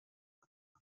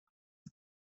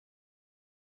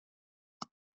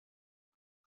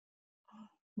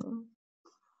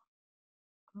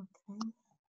 Okay.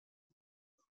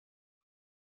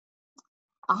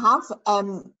 I have,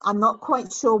 I'm not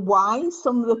quite sure why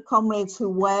some of the comrades who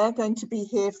were going to be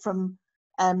here from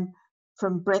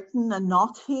Britain are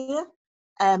not here.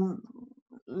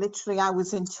 Literally, I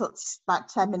was in touch about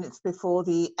 10 minutes before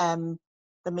the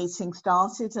meeting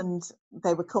started, and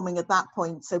they were coming at that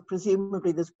point. So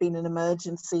presumably, there's been an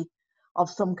emergency of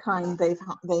some kind they've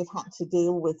had to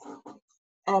deal with.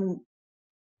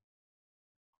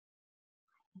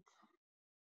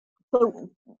 So,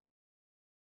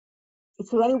 is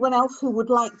there anyone else who would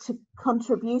like to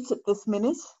contribute at this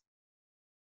minute?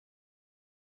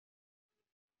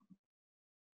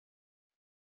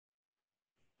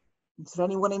 Is there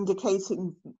anyone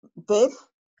indicating?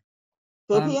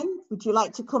 Vivian, would you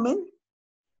like to come in?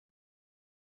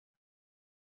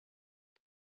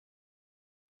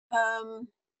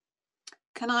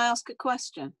 Can I ask a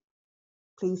question?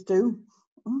 Please do.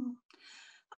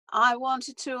 I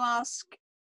wanted to ask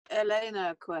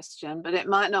Elena a question, but it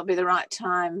might not be the right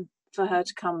time for her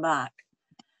to come back.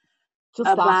 Just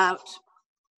about ask.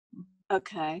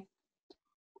 Okay.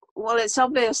 Well, it's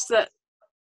obvious that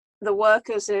the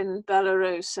workers in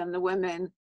Belarus and the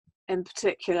women in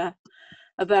particular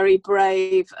are very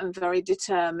brave and very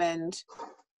determined,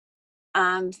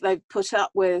 and they've put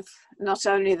up with not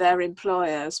only their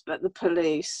employers but the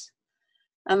police,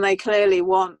 and they clearly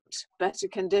want better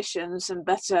conditions and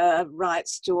better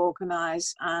rights to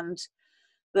organise, and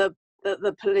the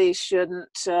police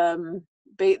shouldn't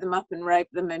beat them up and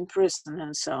rape them in prison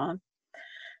and so on.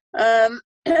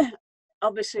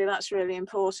 Obviously that's really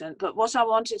important, but what I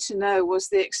wanted to know was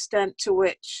the extent to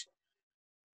which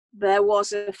there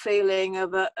was a feeling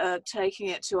of taking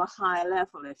it to a higher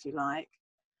level, if you like,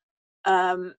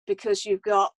 because you've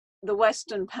got the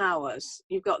Western powers,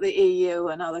 you've got the EU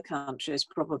and other countries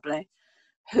probably,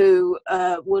 who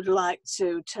would like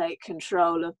to take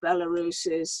control of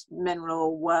Belarus's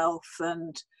mineral wealth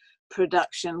and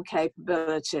production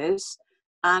capabilities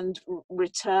and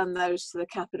return those to the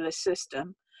capitalist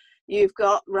system. you've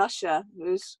got Russia,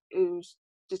 who's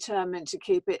determined to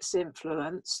keep its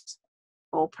influence,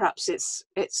 or perhaps it's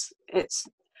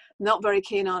not very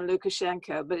keen on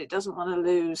Lukashenko, but it doesn't want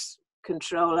to lose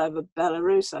control over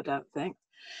Belarus, I don't think.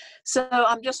 So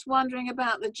I'm just wondering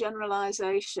about the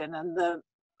generalization and the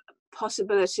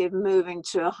possibility of moving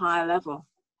to a higher level.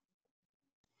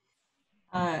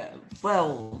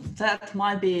 Well, that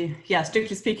might be, yeah,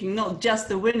 strictly speaking, not just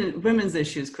the women's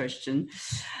issues question.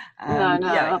 No,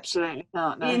 yeah, absolutely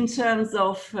not. No. In terms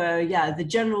of, the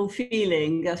general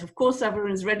feeling that, of course,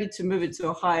 everyone is ready to move it to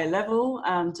a higher level,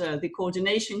 and the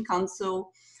Coordination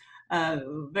Council,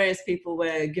 various people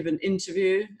were given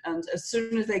interview, and as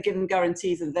soon as they're given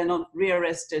guarantees that they're not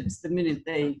rearrested the minute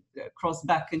they cross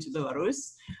back into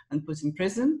Belarus and put in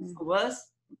prison for worse,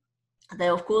 they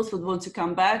of course would want to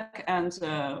come back. And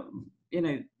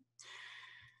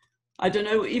I don't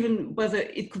know even whether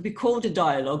it could be called a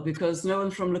dialogue, because no one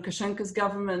from Lukashenko's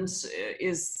government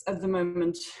is at the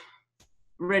moment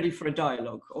ready for a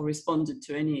dialogue or responded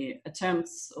to any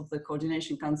attempts of the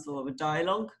Coordination Council of a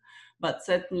dialogue. But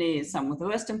certainly some of the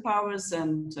Western powers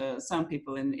and some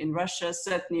people in Russia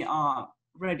certainly are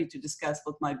ready to discuss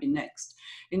what might be next.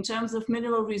 In terms of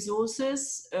mineral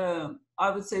resources, I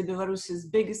would say Belarus's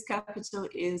biggest capital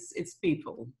is its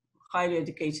people, highly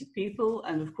educated people.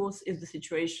 And of course, if the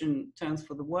situation turns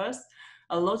for the worse,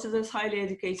 a lot of those highly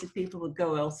educated people would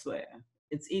go elsewhere.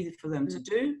 It's easy for them to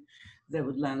do. They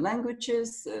would learn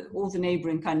languages. All the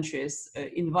neighboring countries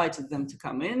invited them to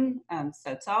come in and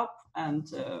set up and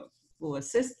will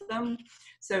assist them.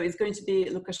 So it's going to be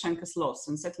Lukashenko's loss,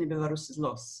 and certainly Belarus's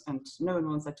loss, and no one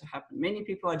wants that to happen. Many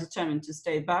people are determined to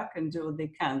stay back and do what they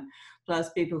can.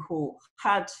 Plus people who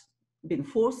had been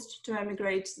forced to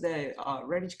emigrate, they are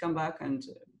ready to come back and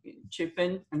chip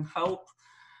in and help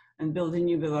and build a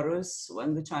new Belarus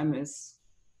when the time is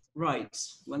right,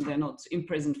 when they're not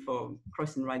imprisoned for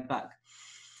crossing right back.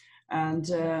 And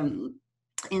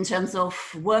in terms of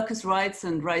workers' rights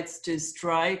and rights to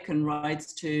strike and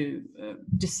rights to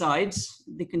decide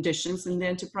the conditions in the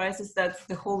enterprises, that's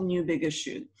the whole new big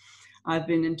issue. I've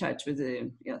been in touch with the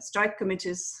strike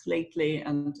committees lately,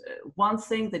 and one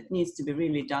thing that needs to be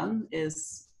really done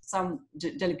is some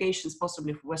delegations,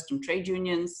 possibly for Western trade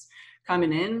unions,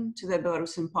 coming in to their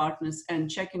Belarusian partners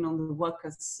and checking on the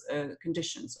workers'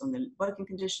 conditions, on the working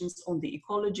conditions, on the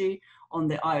ecology, on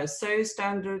the ISO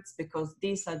standards, because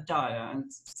these are dire. And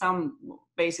some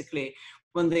basically,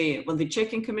 when the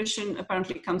checking commission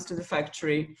apparently comes to the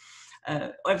factory,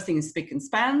 everything is spick and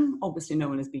span. Obviously, no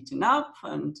one is beaten up,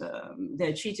 and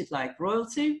they're treated like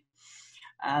royalty.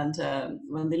 And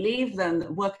when they leave,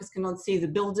 then workers cannot see the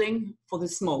building for the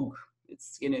smog.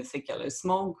 It's thick yellow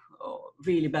smog, or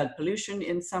really bad pollution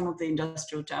in some of the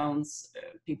industrial towns.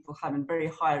 People having very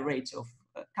high rate of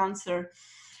cancer,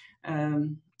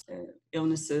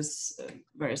 illnesses,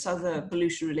 various other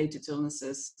pollution-related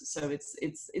illnesses. So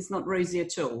it's not rosy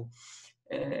at all.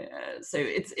 So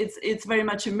it's very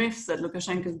much a myth that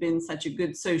Lukashenko has been such a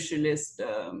good socialist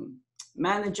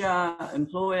manager,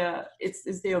 employer.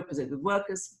 It's the opposite. The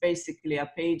workers basically are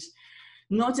paid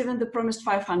not even the promised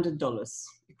 $500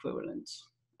 equivalent.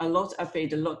 A lot are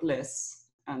paid a lot less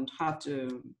and have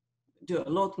to do a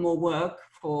lot more work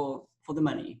for the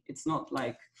money. It's not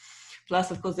like,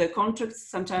 plus of course their contracts,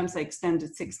 sometimes they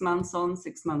extended 6 months on,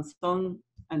 6 months on,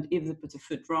 and if they put a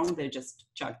foot wrong, they're just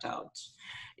chucked out.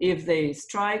 If they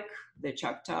strike, they're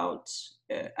chucked out,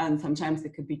 and sometimes they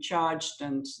could be charged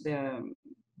and their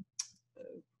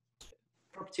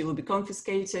property will be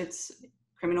confiscated,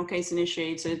 criminal case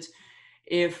initiated,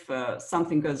 if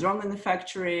something goes wrong in the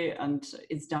factory and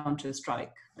it's down to a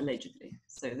strike, allegedly.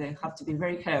 So they have to be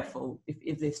very careful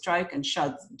if they strike and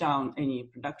shut down any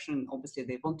production. Obviously,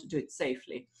 they want to do it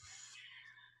safely.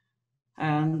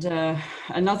 And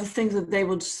another thing that they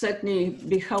would certainly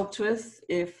be helped with,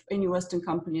 if any Western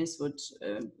companies would,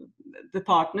 the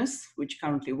partners, which are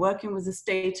currently working with the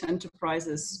state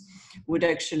enterprises, would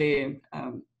actually,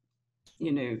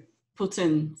 put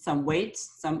in some weight,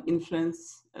 some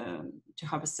influence to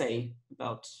have a say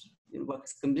about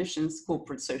workers' conditions,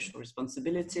 corporate social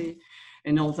responsibility,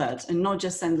 and all that, and not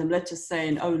just send them letters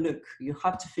saying, oh, look, you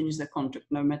have to finish the contract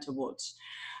no matter what.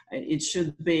 It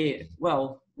should be,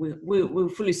 well, we'll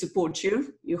fully support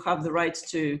you. You have the right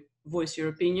to voice your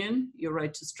opinion, your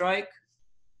right to strike,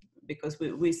 because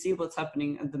we see what's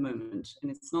happening at the moment,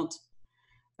 and it's not,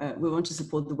 we want to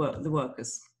support the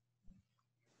workers.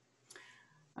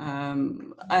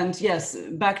 And yes,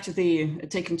 back to the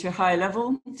taken to a higher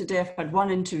level. Today I've had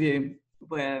one interview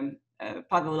where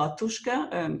Pavel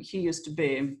Latushka, he used to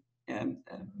be a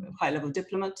high-level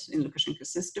diplomat in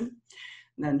Lukashenko's system.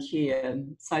 Then he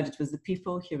sided with the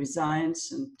people, he resigned,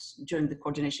 and during the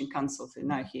coordination council, so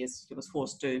now he was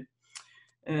forced to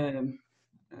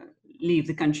leave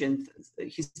the country, and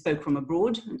he spoke from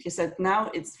abroad. And he said, now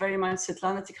it's very much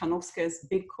Svetlana Tikhanovskaya's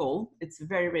big call. It's a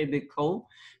very, very big call,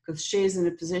 because she is in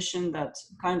a position that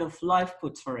kind of life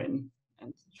puts her in,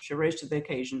 and she rose to the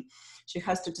occasion. She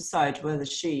has to decide whether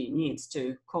she needs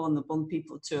to call upon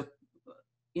people to,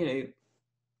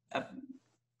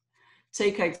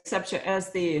 accept her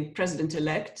as the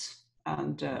president-elect,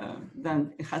 and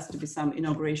then it has to be some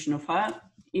inauguration of her,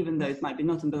 even though it might be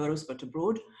not in Belarus but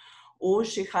abroad. Or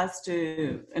she has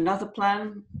to, another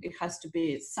plan, it has to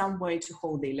be some way to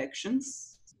hold the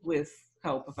elections with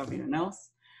help of everyone else.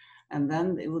 And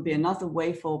then it will be another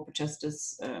way for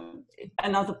protesters,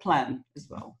 another plan as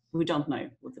well. We don't know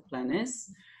what the plan is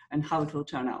and how it will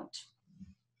turn out.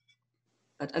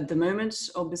 But at the moment,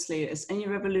 obviously, as any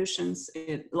revolutions,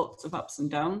 lots of ups and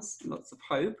downs, lots of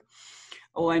hope.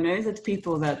 Oh, I know that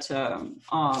people that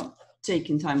are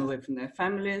taking time away from their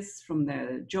families, from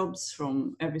their jobs,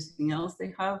 from everything else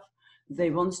they have, they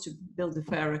want to build a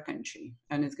fairer country.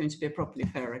 And it's going to be a properly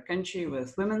fairer country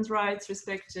with women's rights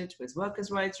respected, with workers'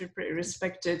 rights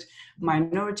respected,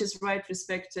 minorities' rights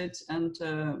respected, and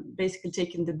basically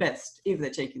taking the best. If they're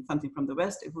taking something from the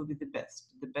West, it will be the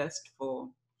best for,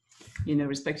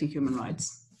 respecting human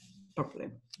rights properly.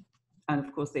 And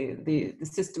of course, the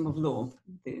system of law,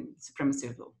 the supremacy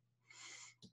of law.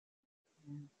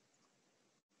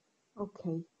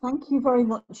 Okay, thank you very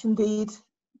much indeed.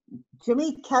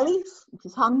 Jimmy Kelly,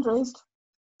 his hand raised.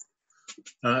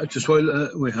 Just while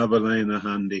we have Elena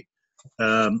handy,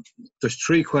 there's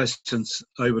 3 questions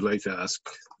I would like to ask,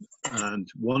 and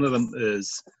one of them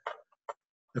is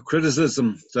a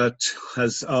criticism that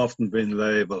has often been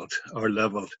labelled or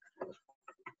levelled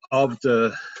of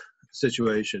the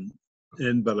situation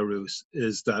in Belarus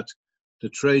is that the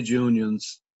trade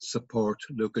unions support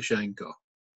Lukashenko.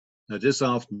 Now, this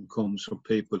often comes from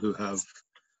people who have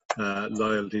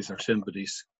loyalties or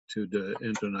sympathies to the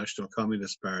international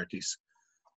communist parties.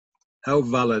 How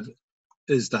valid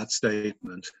is that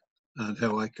statement, and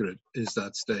how accurate is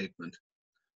that statement?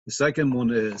 The second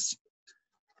one is,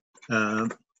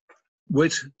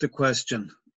 with the question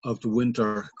of the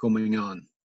winter coming on,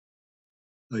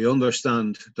 I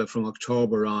understand that from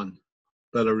October on,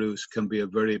 Belarus can be a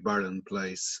very barren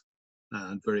place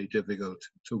and very difficult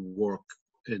to work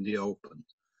in the open.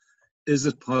 Is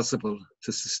it possible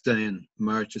to sustain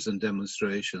marches and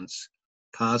demonstrations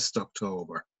past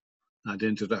October and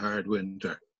into the hard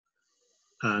winter?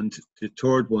 And the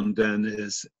third one then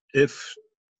is, if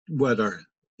weather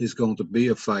is going to be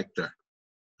a factor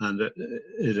and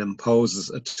it imposes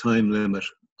a time limit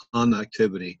on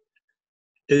activity,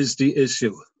 is the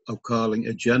issue of calling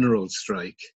a general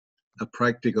strike a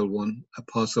practical one, a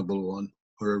possible one,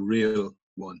 or a real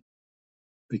one?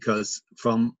 Because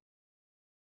from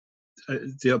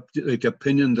the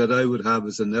opinion that I would have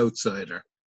as an outsider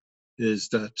is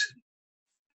that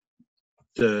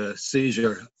the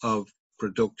seizure of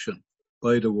production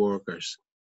by the workers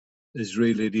is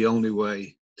really the only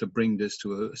way to bring this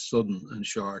to a sudden and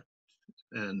short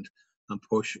end and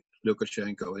push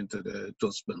Lukashenko into the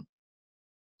dustbin.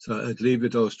 So I'd leave you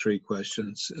those 3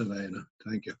 questions, Elena.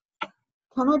 Thank you.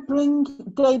 Can I bring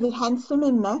David Henson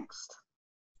in next?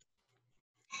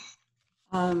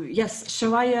 Yes,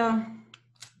 shall I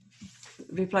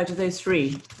reply to those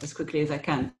 3 as quickly as I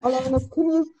can? Elena,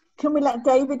 can we let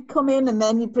David come in and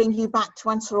then bring you back to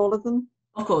answer all of them?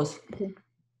 Of course.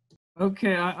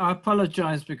 Okay, I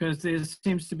apologize because there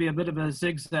seems to be a bit of a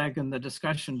zigzag in the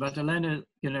discussion, but Elena,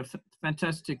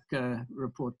 fantastic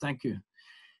report, thank you.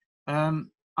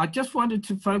 I just wanted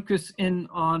to focus in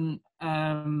on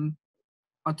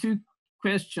 2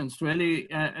 questions really.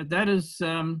 That is,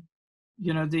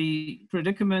 the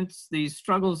predicaments, the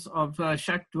struggles of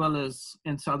shack dwellers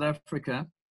in South Africa,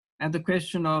 and the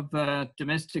question of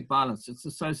domestic violence. It's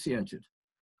associated.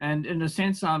 And in a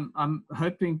sense, I'm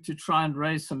hoping to try and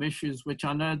raise some issues which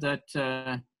I know that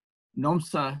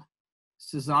Nomsa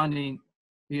Sizani,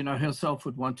 herself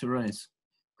would want to raise.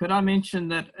 Could I mention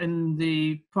that in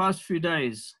the past few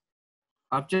days,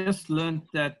 I've just learned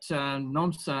that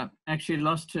Nomsa actually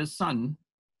lost her son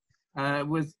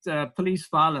with police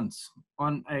violence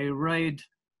on a raid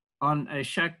on a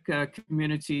shack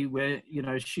community where,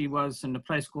 she was in a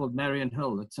place called Marion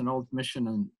Hill. It's an old mission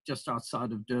and just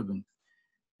outside of Durban.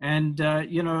 And,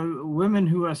 women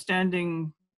who are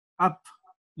standing up,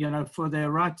 for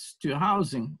their rights to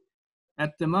housing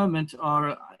at the moment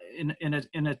are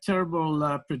in a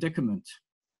terrible predicament.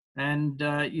 And,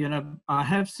 I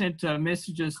have sent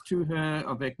messages to her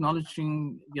of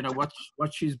acknowledging,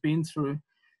 what she's been through.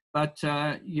 but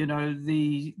you know,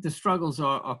 the struggles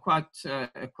are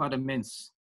quite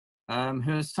immense.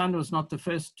 Her son was not the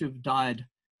first to have died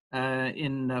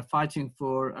in fighting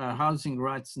for housing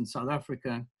rights in South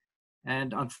Africa.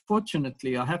 And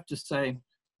unfortunately, I have to say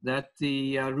that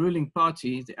the ruling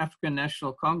party, the African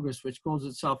National Congress, which calls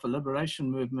itself a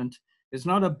liberation movement, is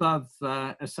not above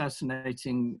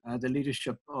assassinating the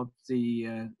leadership of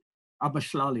the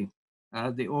Abashlali,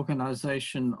 the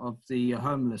organization of the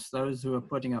homeless, those who are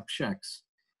putting up shacks.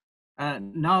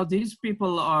 Now, these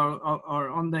people are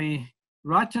on the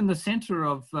right in the center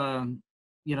of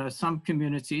you know, some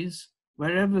communities.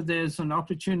 Wherever there's an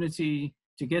opportunity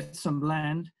to get some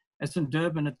land, as in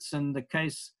Durban, it's in the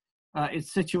case,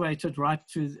 it's situated right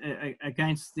to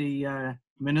against the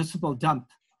municipal dump.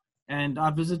 And I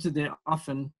visited there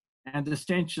often, and the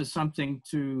stench is something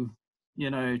to, you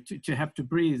know, to have to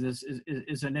breathe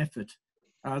is an effort.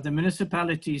 The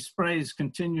municipality sprays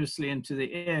continuously into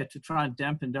the air to try and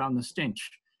dampen down the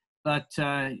stench. But,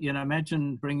 you know,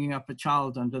 imagine bringing up a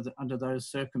child under those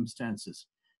circumstances.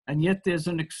 And yet there's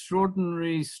an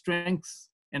extraordinary strength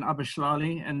in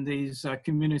Abashlali and these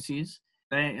communities.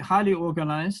 They're highly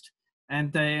organized,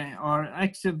 and they are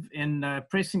active in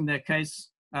pressing their case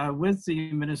with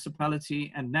the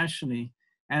municipality and nationally,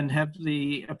 and have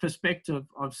the perspective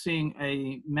of seeing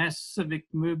a mass civic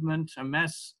movement, a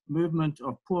mass movement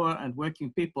of poor and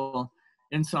working people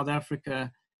in South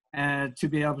Africa to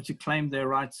be able to claim their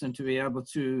rights and to be able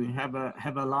to have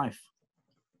a life.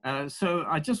 So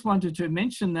I just wanted to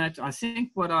mention that. I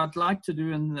think what I'd like to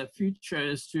do in the future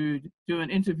is to do an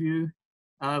interview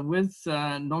with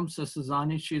Nomsa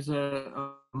Sazani. She's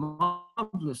a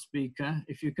marvelous speaker.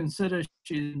 If you consider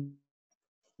she's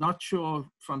not sure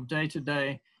from day to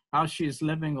day how she's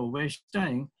living or where she's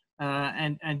staying,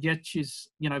 and yet she's,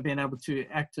 you know, been able to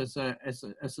act as a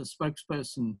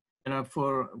spokesperson, you know,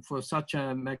 for such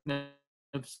a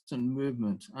magnificent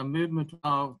movement. A movement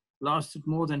now lasted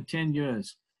more than 10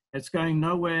 years. It's going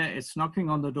nowhere. It's knocking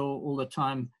on the door all the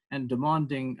time and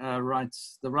demanding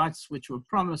rights, the rights which were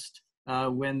promised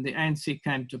when the ANC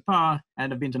came to power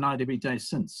and have been denied every day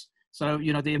since. So,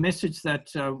 you know, the message that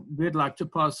we'd like to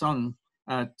pass on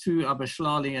to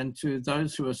Abashlali and to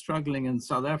those who are struggling in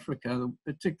South Africa,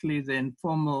 particularly the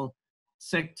informal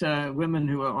sector, women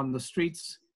who are on the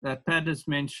streets that Pat has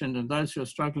mentioned, and those who are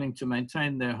struggling to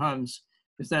maintain their homes,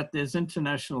 is that there's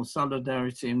international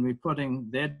solidarity, and we're putting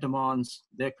their demands,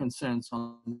 their concerns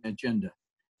on the agenda.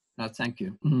 Thank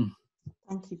you.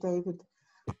 Thank you, David.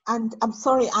 And I'm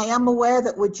sorry, I am aware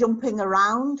that we're jumping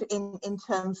around in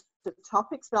terms of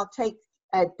topics, but I'll take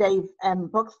Dave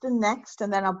Buxton next,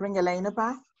 and then I'll bring Elena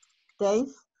back. Dave?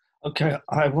 Okay,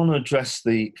 I want to address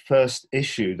the first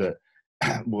issue that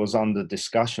was under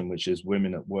discussion, which is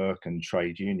women at work and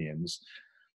trade unions.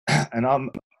 And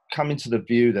I'm coming to the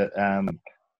view that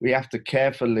we have to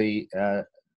carefully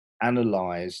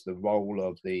analyze the role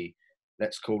of the,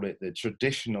 let's call it the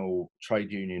traditional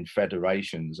trade union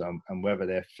federations, and whether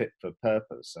they're fit for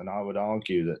purpose. And I would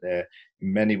argue that they're,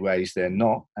 in many ways, they're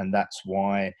not, and that's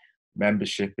why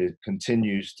membership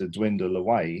continues to dwindle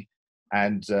away.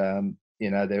 And you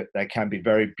know, they can be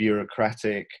very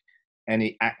bureaucratic.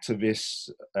 Any activists,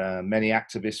 many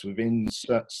activists within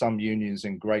some unions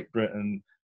in Great Britain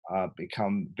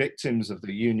become victims of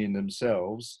the union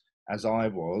themselves, as I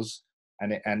was,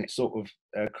 and it sort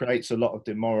of creates a lot of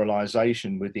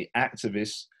demoralization with the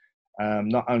activists,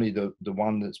 not only the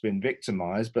one that's been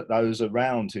victimized, but those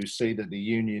around who see that the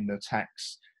union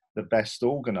attacks the best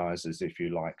organizers, if you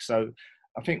like. So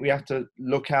I think we have to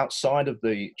look outside of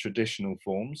the traditional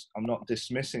forms. I'm not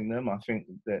dismissing them. I think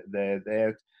that they're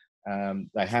there.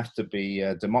 They have to be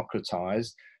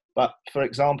democratized. But for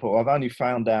example, I've only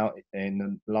found out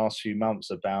in the last few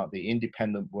months about the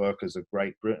independent workers of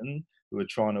Great Britain who are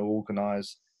trying to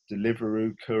organize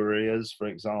Deliveroo couriers, for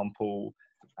example,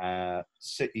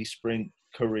 City Sprint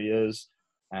couriers,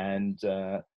 and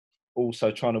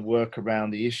also trying to work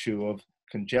around the issue of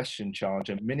congestion charge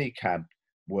and minicab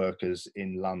workers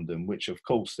in London, which of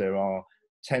course there are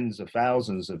tens of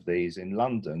thousands of these in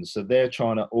London. So they're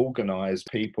trying to organize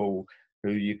people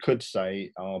who you could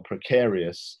say are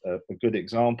precarious, good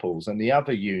examples. And the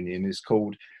other union is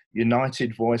called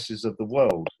United Voices of the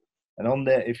World. And on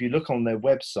there, if you look on their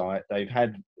website, they've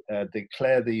had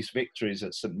declare these victories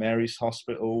at St Mary's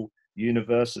Hospital,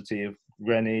 University of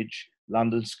Greenwich,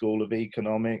 London School of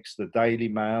Economics, the Daily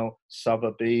Mail,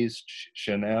 Sotheby's,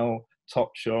 Chanel,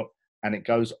 Topshop, and it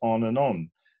goes on and on.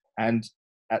 And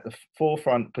at the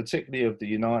forefront, particularly of the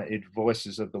United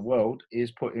Voices of the World,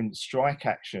 is putting strike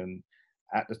action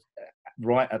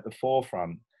right at the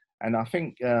forefront. And I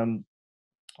think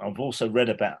I've also read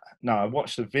about, no, I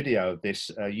watched a video of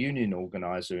this union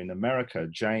organizer in America,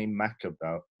 Jane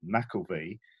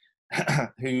McElvey,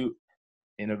 who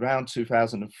in around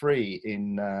 2003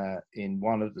 in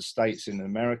one of the states in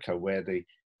America where the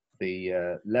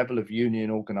level of union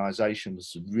organization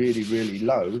was really, really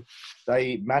low,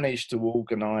 they managed to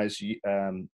organize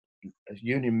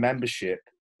union membership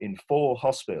in 4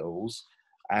 hospitals,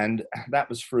 and that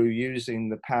was through using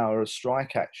the power of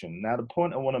strike action. Now, the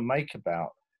point I want to make about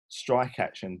strike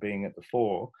action being at the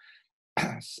fore,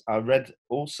 I read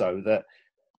also that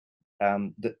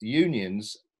that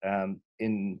unions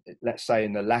in, let's say,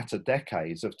 in the latter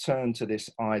decades have turned to this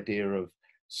idea of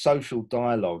social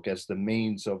dialogue as the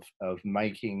means of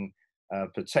making,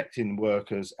 protecting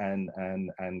workers and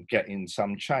getting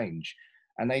some change.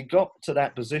 And they got to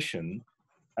that position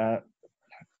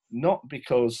not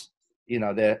because, you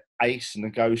know, they're ace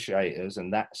negotiators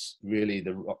and that's really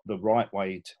the right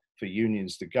way for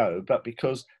unions to go, but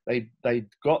because they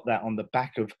got that on the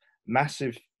back of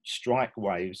massive strike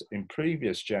waves in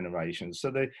previous generations.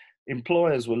 So the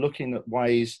employers were looking at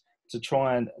ways to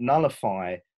try and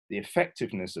nullify the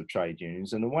effectiveness of trade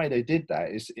unions, and the way they did that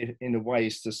is in a way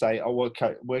is to say, oh,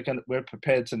 okay, we're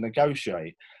prepared to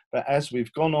negotiate. But as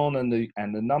we've gone on and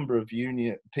the number of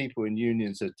people in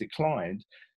unions has declined,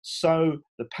 so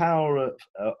the power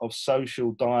of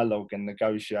social dialogue and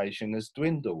negotiation has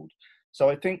dwindled. So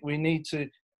I think we need to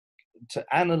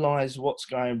analyze what's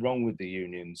going wrong with the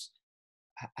unions,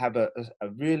 have a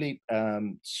really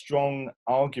strong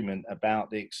argument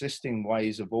about the existing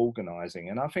ways of organizing.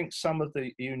 And I think some of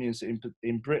the unions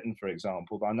in Britain, for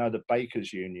example, I know the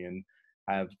Bakers Union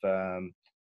have,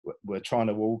 we're trying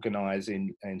to organize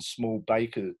in small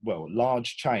bakers, well,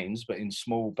 large chains, but in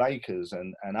small bakers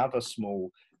and other small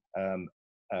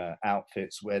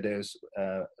outfits where there's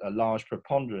a large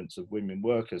preponderance of women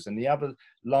workers. And the other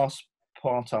last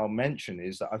part I'll mention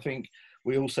is that I think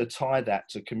we also tie that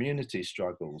to community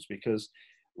struggles, because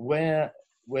where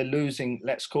we're losing,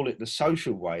 let's call it the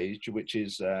social wage, which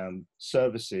is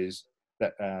services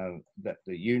that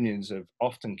the unions have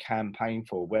often campaigned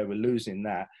for, where we're losing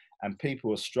that and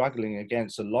people are struggling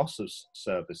against a loss of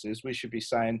services, we should be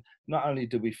saying, not only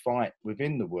do we fight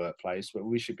within the workplace, but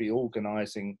we should be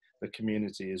organising the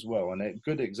community as well. And a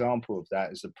good example of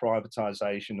that is the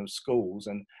privatisation of schools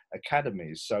and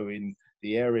academies. So in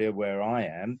the area where I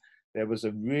am, there was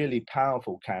a really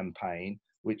powerful campaign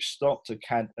which stopped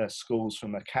schools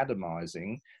from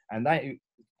academising, and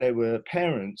there were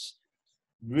parents,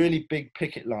 really big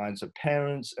picket lines of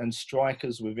parents and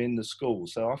strikers within the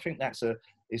schools. So I think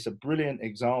it's a brilliant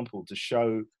example to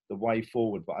show the way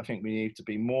forward, but I think we need to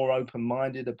be more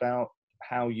open-minded about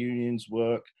how unions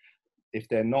work. If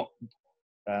they're not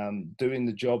doing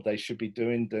the job they should be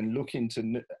doing, then look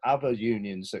into other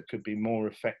unions that could be more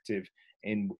effective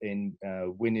in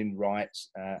winning rights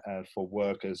for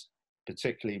workers,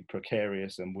 particularly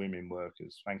precarious and women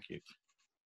workers. Thank you.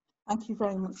 Thank you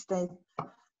very much, Dave.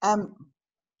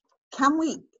 Can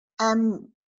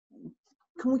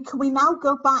we now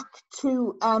go back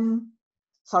to,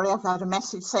 sorry, I've had a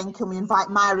message saying, can we invite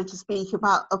Myra to speak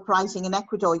about uprising in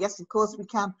Ecuador? Yes, of course we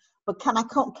can. But can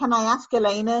I ask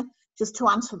Elena just to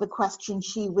answer the question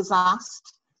she was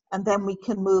asked, and then we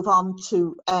can move on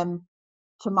to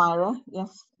Myra?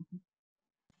 Yes.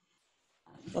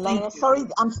 Elena, sorry,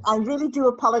 I really do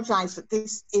apologise that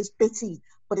this is bitty,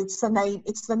 but it's the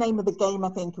name of the game, I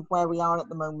think, of where we are at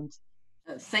the moment.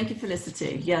 Thank you,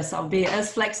 Felicity. Yes, I'll be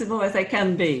as flexible as I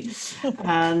can be.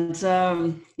 And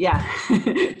yeah,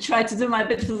 try to do my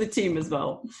bit for the team as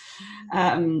well.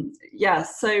 Yeah,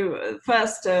 so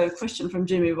first question from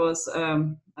Jimmy was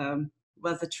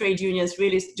whether trade unions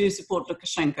really do support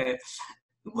Lukashenko.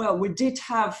 Well, we did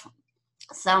have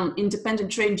some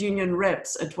independent trade union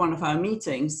reps at one of our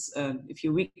meetings a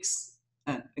few weeks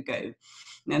ago.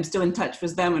 And I'm still in touch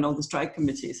with them and all the strike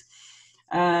committees.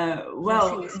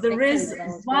 Well, there is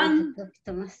one.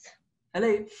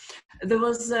 Hello. There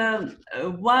was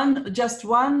just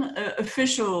one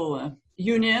official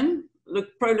union,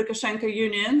 pro-Lukashenko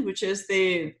union, which is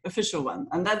the official one,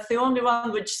 and that's the only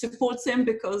one which supports him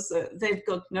because they've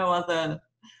got no other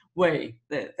way.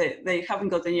 They haven't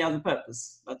got any other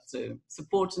purpose but to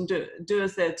support and do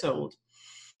as they're told.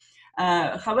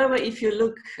 However, if you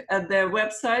look at their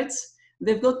websites,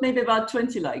 they've got maybe about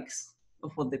 20 likes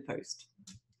of what they post.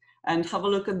 And have a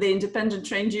look at the independent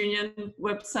trade union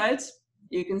website.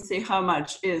 You can see how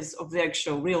much is of the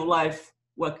actual real life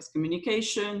workers'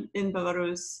 communication in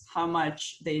Belarus, how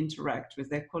much they interact with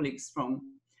their colleagues from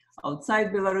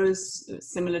outside Belarus,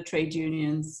 similar trade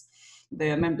unions.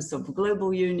 They are members of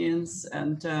global unions,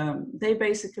 and they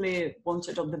basically want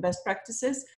to adopt the best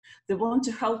practices. They want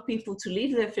to help people to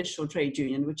leave the official trade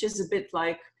union, which is a bit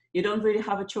like you don't really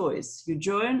have a choice. You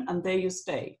join and there you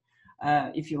stay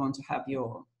if you want to have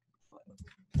your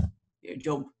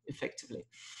job effectively.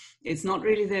 It's not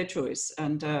really their choice,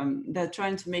 and they're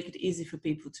trying to make it easy for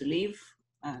people to leave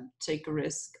and take a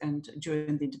risk and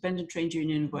join the independent trade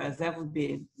union, where they will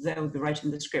be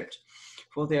writing the script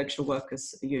for the actual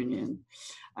workers union.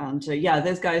 And yeah,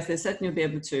 those guys, they certainly will be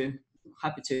able to,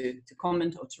 happy to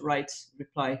comment or to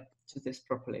reply to this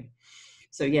properly.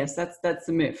 So yes, that's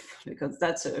a myth, because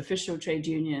that's an official trade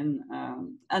union,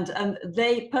 and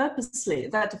they purposely,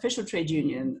 that official trade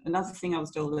union, another thing I was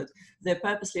told, that they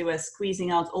purposely were squeezing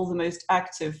out all the most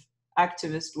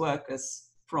activist workers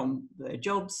from their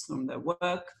jobs, from their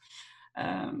work.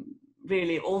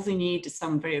 Really, all they need is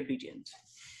someone very obedient.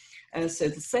 So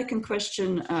the second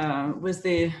question was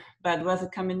the bad weather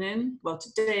coming in. Well,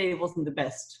 today wasn't the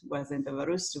best weather in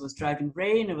Belarus. It was driving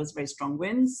rain, it was very strong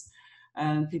winds,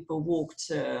 and people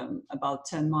walked about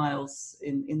 10 miles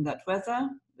in that weather,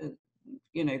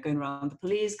 you know, going around the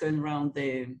police, going around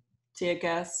the tear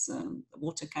gas,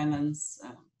 water cannons,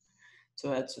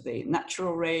 to add to the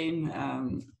natural rain.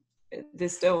 They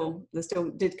still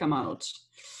did come out.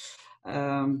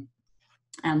 And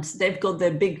they've got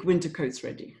their big winter coats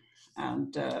ready.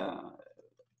 And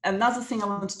another thing I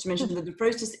wanted to mention, that the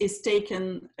protest is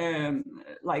taken,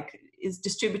 is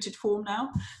distributed form now,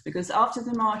 because after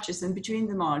the marches and between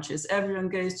the marches, everyone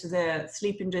goes to their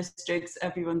sleeping districts,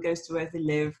 everyone goes to where they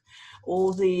live.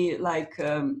 All the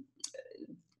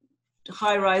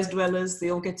high-rise dwellers,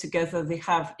 they all get together, they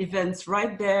have events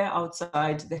right there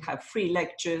outside, they have free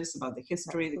lectures about the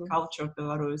history, the culture of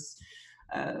Belarus,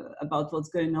 about what's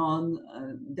going on.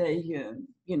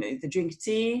 They drink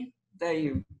tea,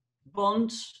 they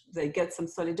bond, they get some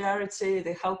solidarity,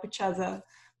 they help each other,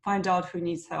 find out who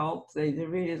needs help. They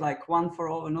really like one for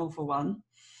all and all for one.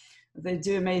 They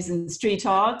do amazing street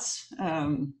art,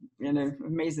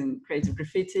 amazing creative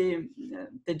graffiti.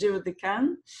 They do what they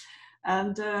can.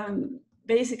 And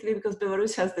basically, because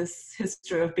Belarus has this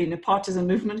history of being a partisan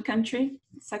movement country,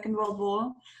 Second World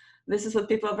War, this is what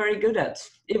people are very good at,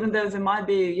 even though they might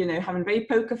be, having very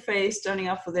poker face, turning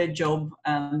up for their job,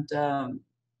 and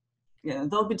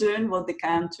they'll be doing what they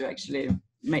can to actually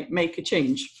make a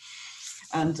change.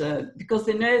 And because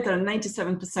they know there are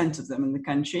 97% of them in the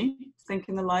country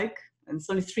thinking alike, and it's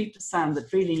only 3%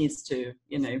 that really needs to,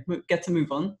 get to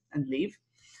move on and leave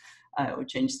or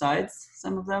change sides,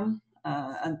 some of them.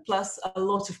 And plus a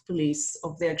lot of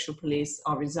the actual police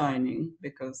are resigning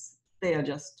because they are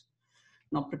just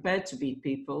not prepared to beat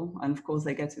people. And of course,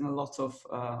 they're getting a lot of,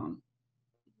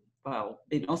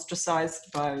 being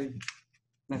ostracized by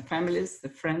their families,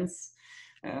 their friends.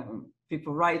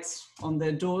 People write on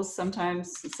their doors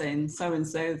sometimes saying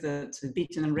so-and-so that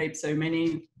beaten and raped so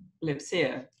many lives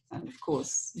here. And of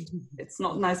course, it's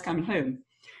not nice coming home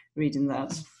reading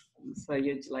that. So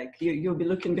you'll be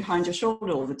looking behind your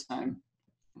shoulder all the time.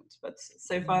 But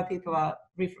so far people are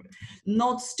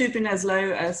not stooping as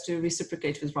low as to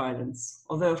reciprocate with violence.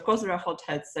 Although of course there are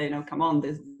hotheads saying, oh, come on,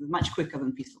 this is much quicker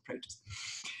than peaceful protest.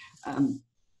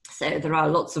 So there are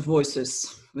lots of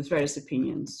voices with various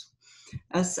opinions.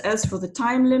 As for the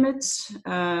time limit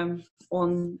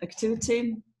on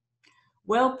activity,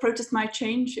 well, protest might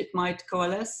change, it might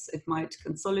coalesce, it might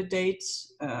consolidate,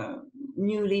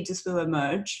 new leaders will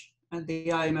emerge, and they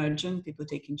are emerging, people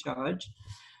taking charge.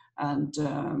 And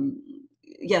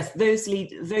yes, those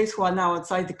who are now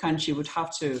outside the country would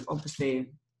have to obviously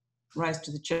rise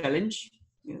to the challenge.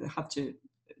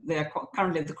 They are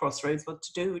currently at the crossroads, what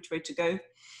to do, which way to go,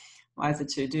 either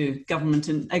to do government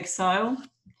in exile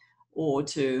or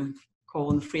to call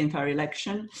on a free and fair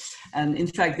election. And in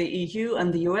fact, the EU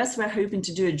and the US were hoping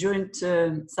to do a joint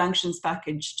sanctions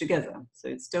package together. So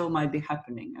it still might be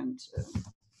happening. And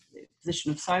the position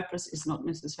of Cyprus is not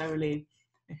necessarily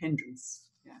a hindrance.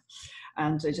 Yeah.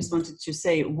 And I just wanted to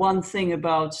say one thing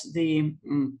about the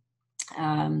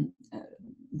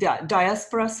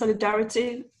diaspora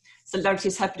solidarity. Solidarity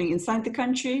is happening inside the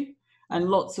country, and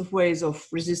lots of ways of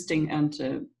resisting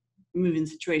and moving the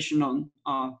situation on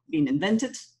are being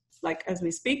invented, like as we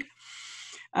speak.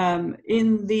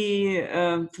 In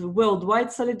the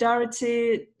worldwide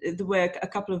solidarity, there were a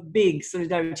couple of big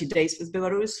solidarity days with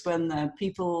Belarus when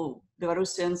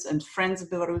Belarusians and friends of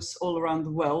Belarus all around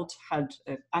the world had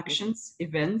actions,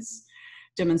 events,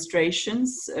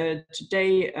 demonstrations.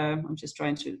 Today, I'm just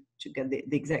trying to get the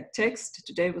exact text.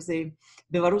 Today was the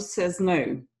Belarus Says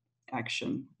No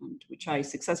action, which I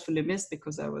successfully missed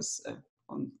because I was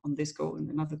on this call and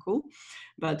another call.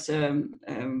 But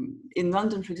in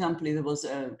London, for example, there was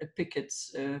a picket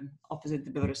opposite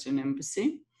the Belarusian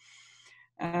embassy,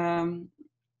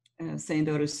 saying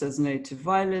Belarus says no to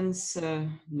violence,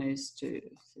 no to,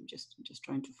 so just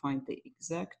trying to find the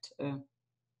exact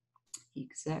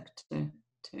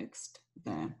text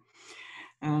there.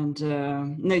 And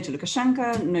no to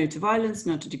Lukashenko, no to violence,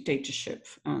 no to dictatorship.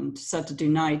 And Saturday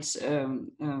night,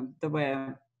 there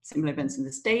were similar events in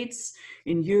the States,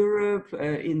 in Europe,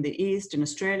 in the East, in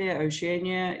Australia,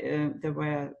 Oceania. There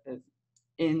were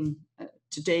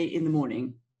today in the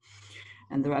morning.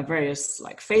 And there are various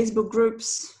like Facebook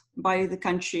groups by the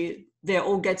country. They're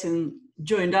all getting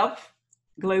joined up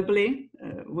globally.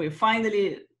 We're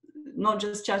finally not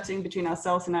just chatting between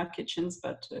ourselves in our kitchens,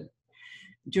 but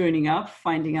joining up,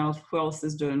 finding out who else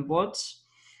is doing what,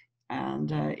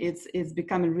 and it's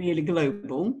becoming really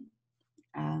global.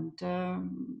 And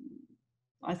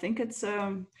I think it's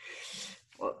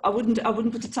I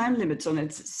wouldn't put a time limit on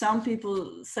it. Some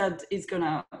people said it's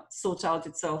gonna sort out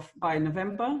itself by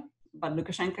November, but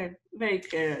Lukashenko very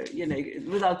clear,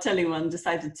 without telling one,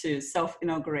 decided to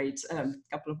self-inaugurate a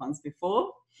couple of months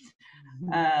before.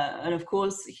 And of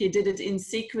course, he did it in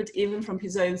secret, even from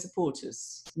his own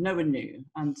supporters. No one knew.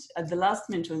 And at the last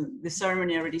minute, when the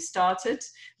ceremony already started,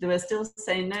 they were still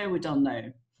saying, no, we don't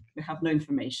know. We have no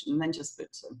information. And then just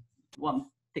put one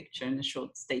picture and a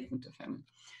short statement of him.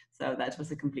 So that was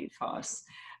a complete farce.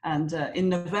 And in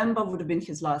November would have been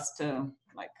his last,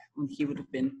 when he would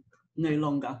have been no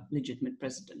longer legitimate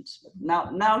president.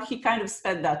 But now he kind of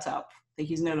sped that up. That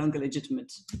he's no longer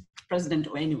legitimate president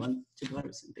or anyone to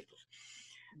Belarusian people.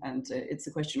 And it's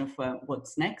a question of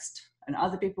what's next. And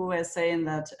other people were saying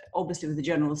that obviously with the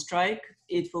general strike,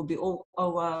 it will be all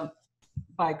over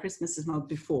by Christmas, if not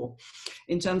before.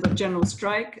 In terms of general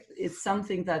strike, it's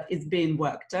something that is being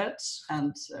worked at,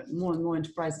 and more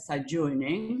enterprises are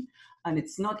joining. And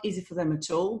it's not easy for them at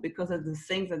all, because of the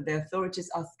thing that the authorities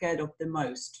are scared of the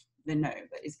most. They know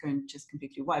that it's going to just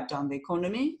completely wipe down the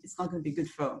economy. It's not going to be good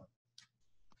for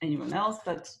anyone else,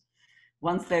 but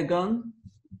once they're gone,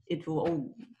 it will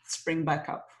all spring back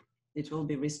up. It will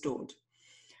be restored.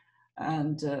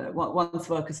 And once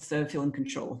workers feel in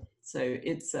control. So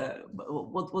it's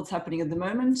what's happening at the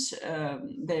moment.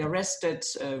 They arrested,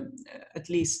 at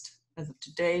least as of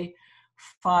today,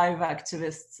 5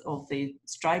 activists of the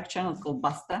strike channel called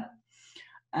Basta.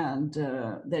 And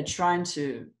they're trying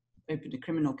to open a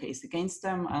criminal case against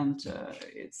them. And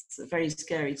it's very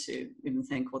scary to even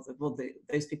think what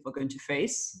those people are going to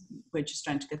face. We're just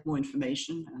trying to get more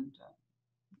information and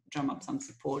drum up some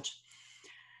support.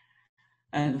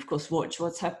 And of course, watch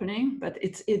what's happening. But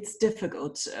it's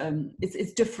difficult.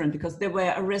 It's different because they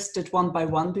were arrested one by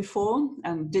one before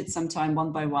and did some time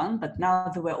one by one. But now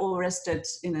they were all arrested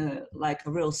in a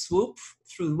real swoop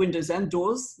through windows and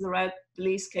doors. The riot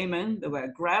police came in, they were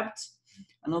grabbed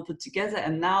and all put together.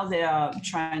 And now they are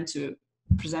trying to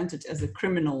present it as a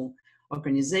criminal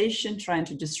organization, trying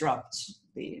to disrupt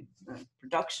the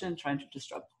production, trying to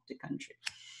disrupt the country.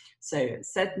 So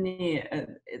certainly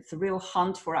it's a real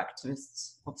hunt for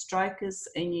activists, of strikers,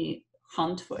 any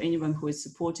hunt for anyone who is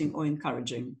supporting or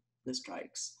encouraging the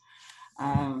strikes.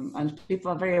 And people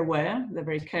are very aware, they're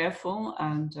very careful,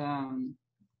 and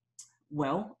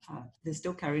they're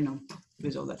still carrying on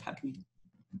with all that happening.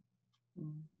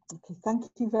 Okay, thank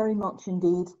you very much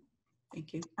indeed.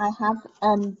 Thank you. I have,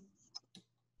 sorry,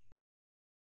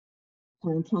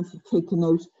 I'm trying to take a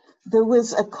note. There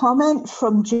was a comment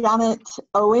from Janet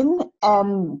Owen,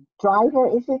 Driver,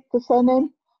 is it the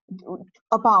surname,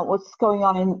 about what's going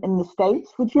on in the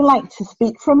States. Would you like to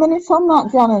speak for a minute on that,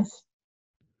 Janice?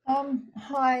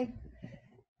 Hi.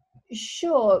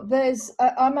 Sure.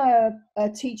 I'm a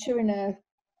teacher in a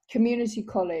community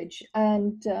college,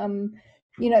 and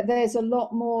there's a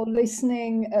lot more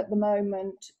listening at the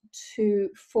moment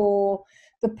for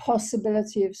the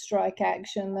possibility of strike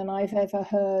action than I've ever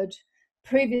heard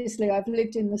previously. I've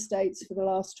lived in the States for the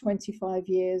last 25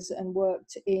 years and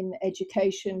worked in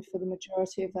education for the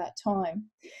majority of that time.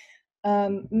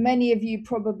 Many of you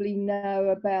probably know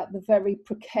about the very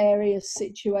precarious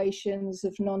situations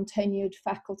of non-tenured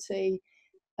faculty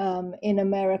in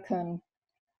American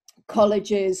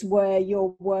colleges, where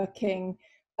you're working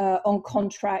on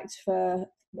contracts for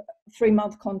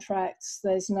 3-month contracts.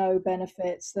 There's no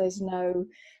benefits, there's no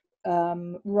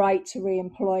right to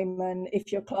re-employment.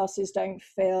 If your classes don't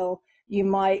fill, you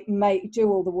might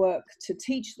do all the work to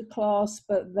teach the class,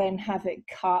 but then have it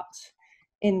cut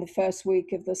in the first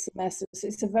week of the semester. So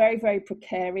it's a very, very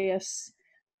precarious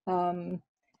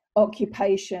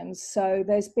occupation. So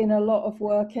there's been a lot of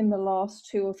work in the last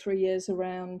 2 or 3 years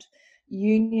around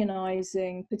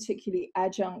unionizing particularly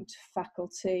adjunct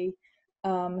faculty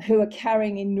who are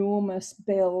carrying enormous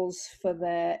bills for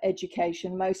their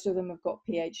education. Most of them have got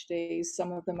PhDs,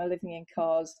 some of them are living in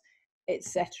cars,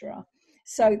 etc.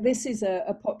 So this is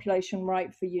a population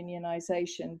ripe for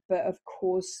unionization, but of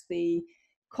course the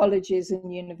colleges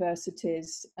and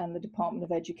universities and the Department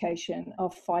of Education are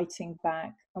fighting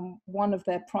back. And one of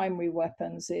their primary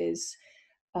weapons is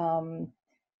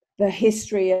the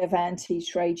history of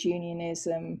anti-trade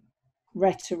unionism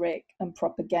rhetoric and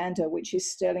propaganda, which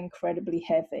is still incredibly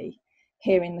heavy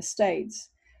here in the States.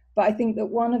 But I think that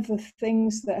one of the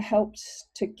things that helps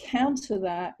to counter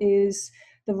that is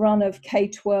the run of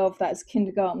K-12, that's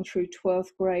kindergarten through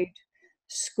 12th grade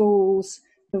schools,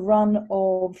 the run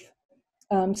of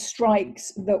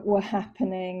strikes that were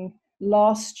happening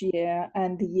last year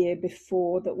and the year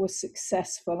before that were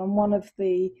successful. And one of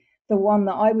the one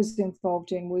that I was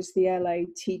involved in was the LA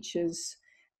teachers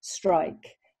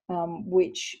strike,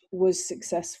 which was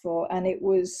successful, and it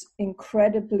was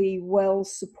incredibly well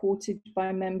supported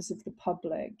by members of the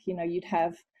public. You know, you'd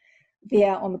be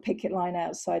out on the picket line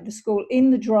outside the school in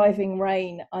the driving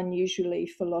rain, unusually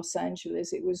for Los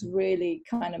Angeles. It was really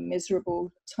kind of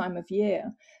miserable time of year,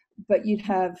 but you'd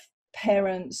have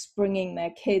parents bringing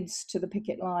their kids to the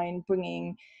picket line,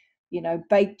 bringing, you know,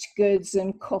 baked goods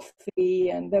and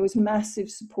coffee, and there was massive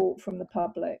support from the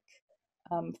public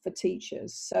for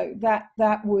teachers. So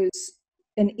that was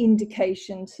an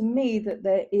indication to me that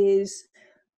there is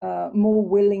more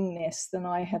willingness than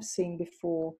I have seen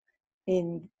before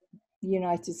in the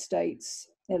United States,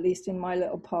 at least in my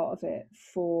little part of it,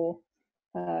 for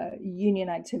union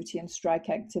activity and strike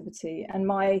activity. And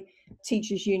my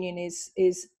teachers union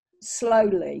is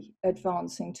slowly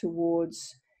advancing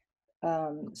towards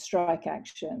strike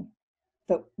action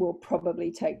that will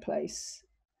probably take place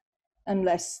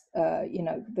unless you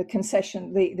know,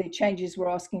 the changes we're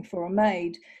asking for are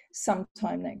made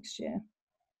sometime next year.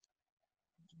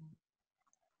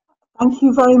 Thank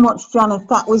you very much, Janet.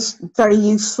 That was very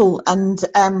useful. And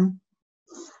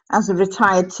as a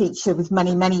retired teacher with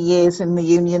many, many years in the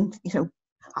union, you know,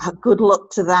 good luck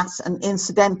to that. And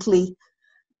incidentally,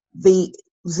 the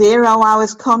 0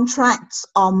 hours contracts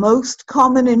are most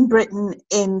common in Britain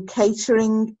in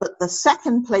catering, but the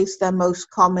second place they're most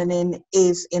common in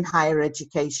is in higher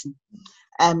education.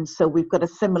 So we've got a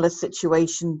similar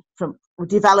situation from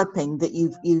developing that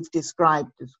you've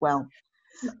described as well.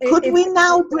 Could we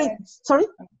now bring, sorry?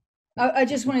 I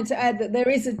just wanted to add that there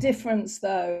is a difference,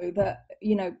 though, that,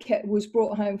 you know, was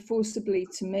brought home forcibly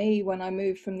to me when I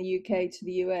moved from the UK to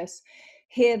the US.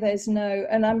 Here there's no,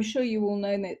 and I'm sure you all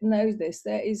know this,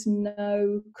 there is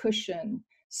no cushion.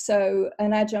 So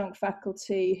an adjunct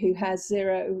faculty who has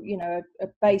zero, you know, a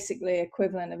basically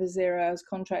equivalent of a 0 hours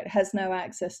contract has no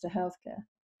access to healthcare,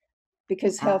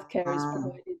 because healthcare is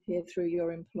provided here through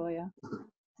your employer.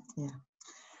 Yeah.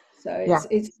 So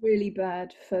it's really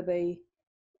bad for the,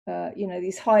 you know,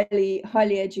 these highly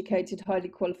educated, highly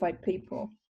qualified people.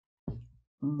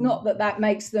 Not that that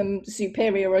makes them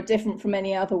superior or different from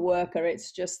any other worker.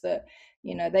 It's just that,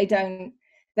 you know,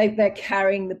 they're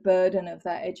carrying the burden of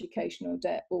that educational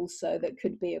debt also that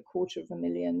could be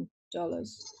 $250,000.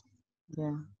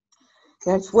 Yeah.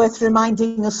 Yeah, it's worth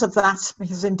reminding us of that,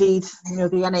 because indeed, you know,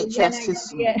 the NHS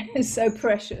is so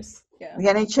precious. Yeah. The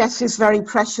NHS is very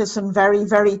precious and very,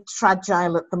 very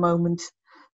fragile at the moment.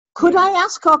 Could I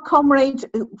ask our comrade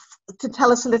to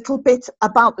tell us a little bit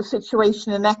about the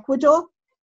situation in Ecuador?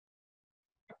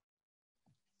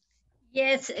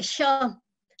 Yes, sure.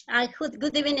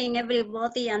 Good evening,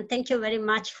 everybody, and thank you very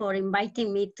much for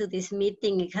inviting me to this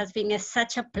meeting. It has been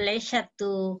such a pleasure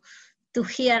to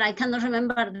hear. I cannot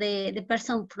remember the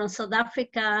person from South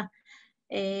Africa,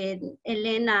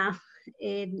 Elena,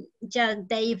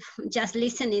 Dave, just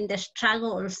listening the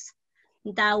struggles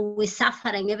that we suffer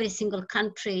in every single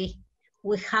country.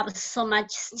 We have so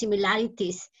much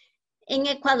similarities. In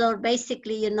Ecuador,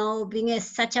 basically, you know, being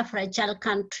such a fragile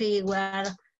country where,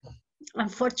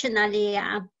 unfortunately,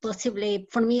 possibly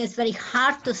for me, it's very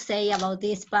hard to say about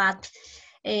this, but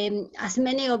as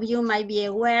many of you might be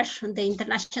aware, the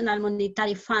International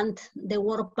Monetary Fund, the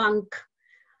World Bank,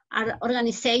 are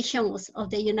organizations of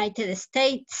the United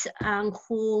States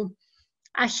who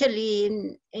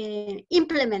actually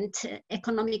implement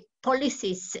economic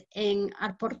policies in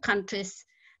our poor countries,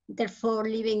 therefore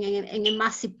living in a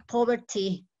massive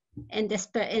poverty and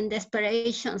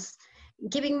desperations,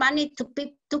 giving money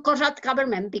to corrupt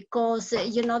government, because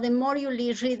you know, the more you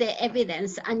read the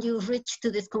evidence and you reach to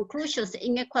these conclusions.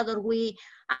 In Ecuador, we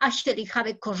actually have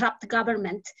a corrupt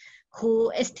government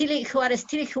who was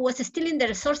stealing the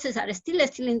resources are still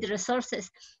stealing the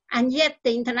resources, and yet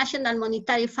the International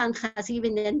Monetary Fund has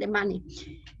given them the money.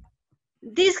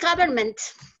 This government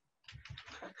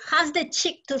has the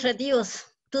cheek to reduce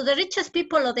to the richest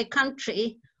people of the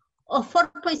country of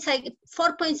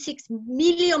 4.6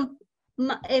 million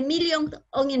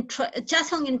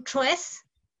just on interest,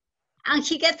 and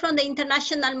he gets from the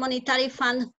International Monetary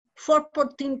Fund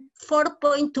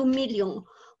 4.2 million.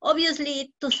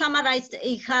 Obviously, to summarize,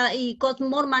 he got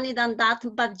more money than that,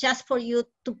 but just for you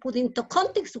to put into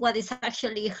context what is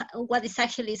actually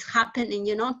happening,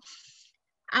 you know.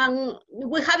 And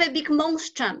we have a big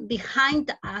monster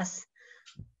behind us.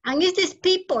 And it's these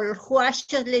people who are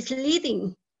actually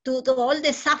leading to all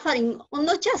the suffering,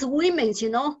 not just women's, you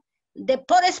know, the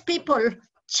poorest people,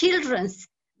 children,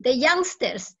 the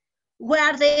youngsters,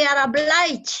 where they are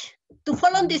obliged to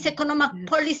follow these economic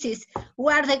policies,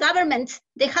 where the governments,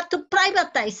 they have to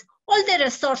privatize all the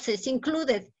resources,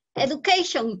 included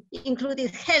education,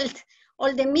 included health,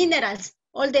 all the minerals,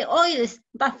 all the oils.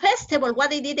 But first of all, what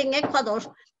they did in Ecuador,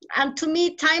 and to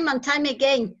me, time and time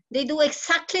again, they do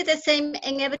exactly the same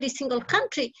in every single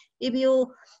country. If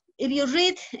you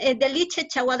read the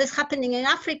literature, what is happening in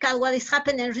Africa, what is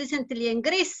happening recently in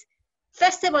Greece,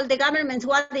 first of all, the governments,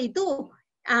 what they do,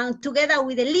 and together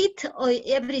with the elite of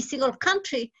every single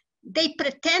country, they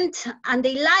pretend and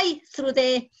they lie through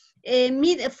the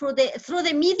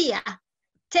media,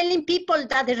 telling people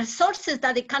that the resources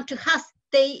that the country has,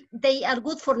 they are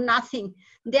good for nothing.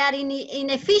 They are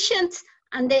inefficient,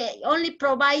 and they only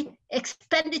provide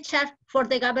expenditure for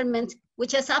the government,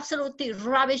 which is absolutely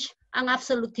rubbish and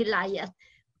absolutely liar.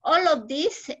 All of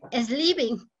this is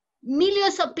leaving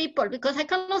millions of people, because I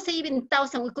cannot say even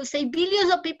thousands, we could say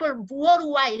billions of people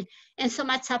worldwide, and so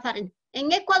much suffering.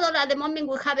 In Ecuador at the moment,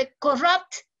 we have a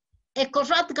corrupt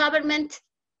government,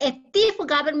 a thief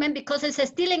government, because it's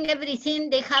stealing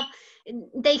everything. They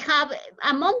have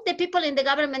among the people in the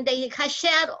government, they have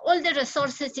shared all the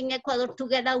resources in Ecuador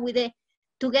together with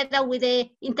the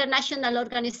international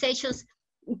organizations,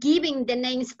 giving the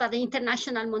names by the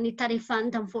International Monetary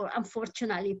Fund, and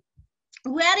unfortunately.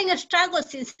 We are in a struggle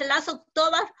since last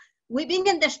October. We've been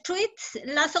in the streets.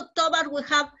 Last October, we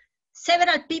have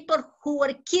several people who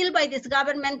were killed by this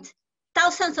government.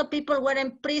 Thousands of people were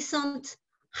imprisoned.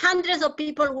 Hundreds of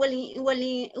people were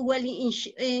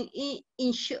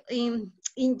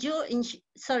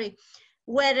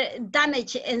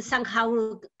damaged and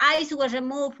somehow. Eyes were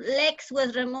removed, legs were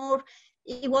removed.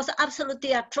 It was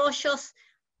absolutely atrocious.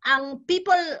 And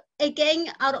people again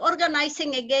are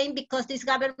organizing again, because this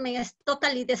government has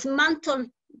totally dismantled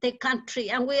the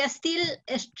country, and we are still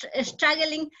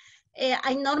struggling.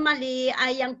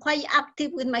 I am quite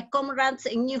active with my comrades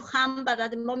in New Ham, but at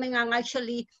the moment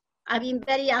I've been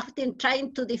very active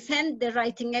trying to defend the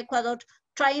right in Ecuador,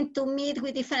 trying to meet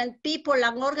with different people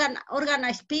and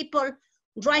organize people,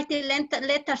 writing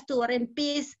letters to our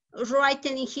MPs,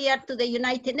 writing here to the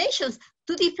United Nations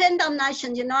to defend our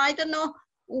nation. You know, I don't know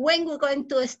when we're going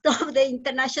to stop the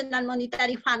International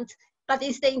Monetary Fund, but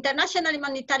it's the International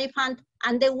Monetary Fund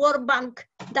and the World Bank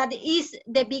that is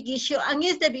the big issue and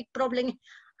is the big problem.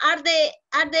 Are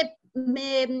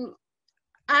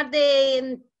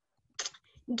the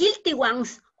guilty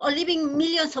ones of leaving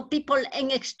millions of people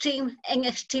in extreme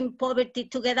poverty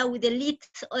together with the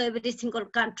elites of every single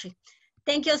country?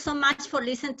 Thank you so much for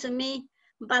listening to me,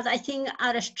 but I think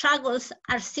our struggles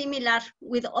are similar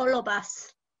with all of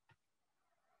us.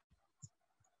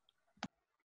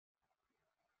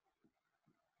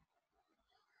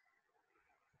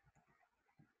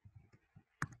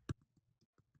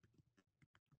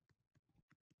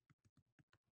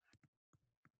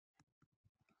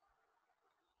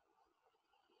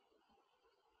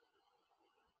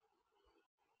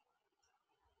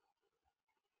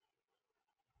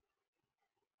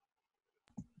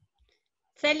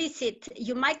 Felicit,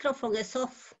 your microphone is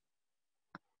off.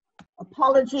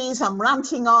 Apologies, I'm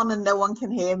ranting on and no one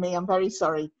can hear me. I'm very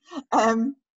sorry.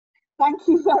 Thank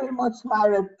you very much,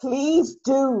 Myra. Please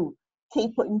do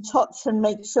keep in touch and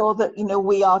make sure that, you know,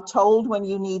 we are told when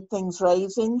you need things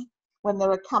raising, when there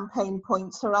are campaign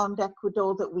points around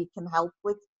Ecuador that we can help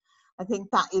with. I think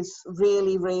that is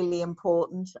really, really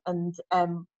important. And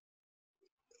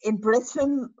in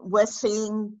Britain, we're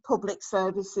seeing public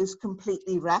services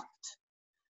completely wrecked.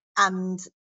 And,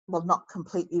 well, not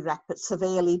completely wrecked, but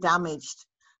severely damaged.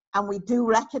 And we do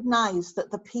recognise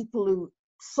that the people who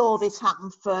saw this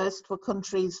happen first were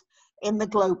countries in the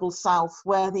global south,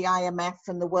 where the IMF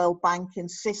and the World Bank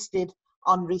insisted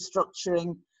on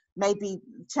restructuring, maybe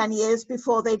 10 years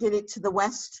before they did it to the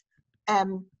West.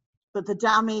 But the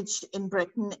damage in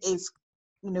Britain is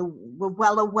we're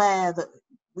well aware that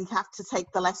we have to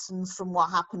take the lessons from what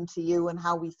happened to you and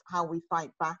how we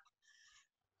fight back.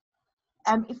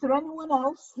 Is there anyone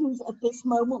else who's at this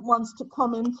moment wants to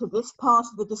come into this part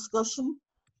of the discussion?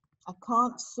 I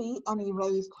can't see any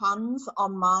raised hands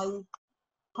on my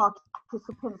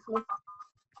participants list.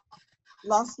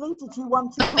 Leslie, did you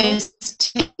want to come in?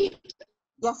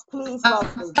 Yes, please,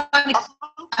 Leslie.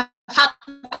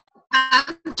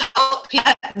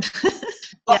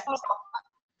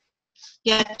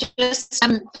 Yeah, just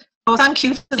well, thank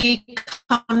you for the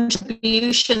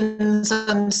contributions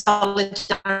and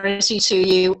solidarity to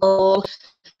you all.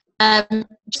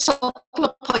 Just a couple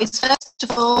of points. First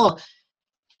of all,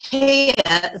 here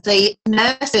the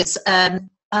nurses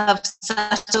have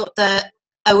set up their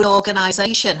own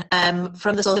organisation,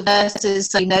 from the sort of Nurses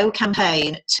Say No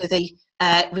campaign to the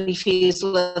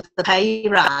refusal of the pay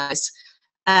rise.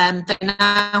 They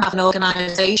now have an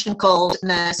organisation called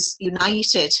Nurse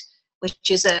United, which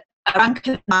is a rank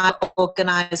and file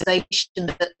organisation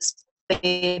that's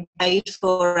being paid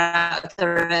for out of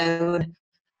their own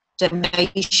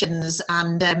donations,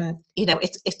 and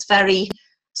it's very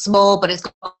small, but it's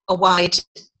got a wide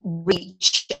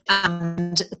reach,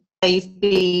 and they've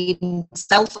been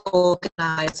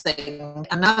self-organising,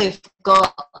 and now they've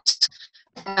got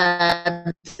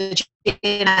the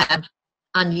GNM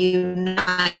and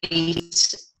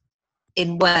Unite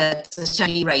in words at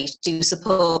any rate to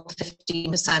support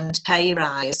 15% pay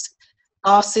rise.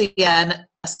 RCN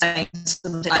are saying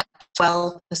something like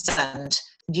 12%.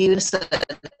 Unison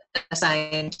are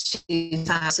saying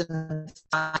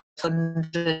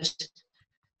 2,500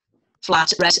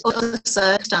 flat rate. Other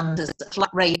circumstances,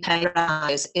 flat rate pay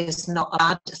rise is not a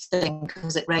bad thing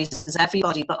because it raises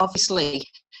everybody, but obviously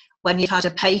when you've had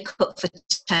a pay cut for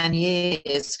 10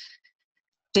 years,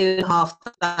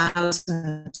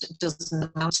 2,500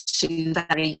 doesn't amount to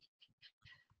very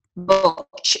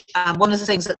much. And one of the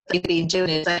things that they've been doing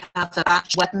is they have a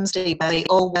batch Wednesday where they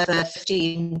all wear the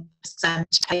 15%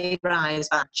 pay rise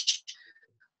batch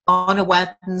on a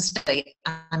Wednesday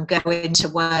and go into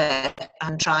work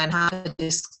and try and have a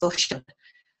discussion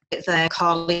with their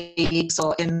colleagues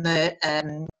or in the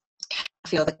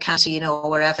cafe or the canteen or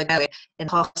wherever going in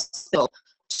hospital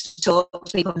to talk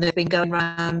to people. And they've been going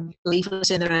around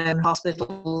leaflets in their own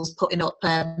hospitals, putting up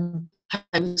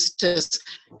posters.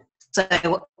 So,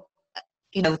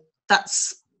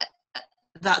 that's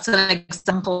an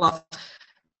example of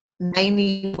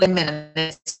mainly women, and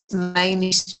it's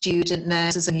mainly student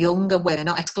nurses and younger women,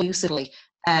 not exclusively,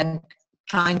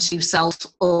 trying to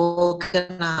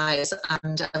self-organise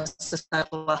and, as I said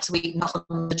last week, knock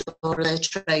on the door of their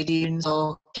trade unions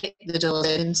or kick the door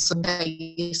in some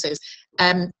cases.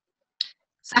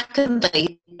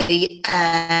 Secondly, the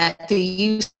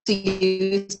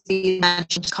UCU's, the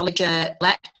mentioned college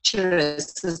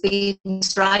lecturers, there's been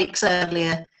strikes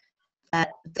earlier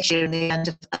this year and the end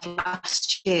of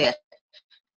last year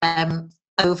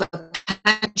over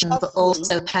pension, but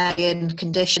also pay-in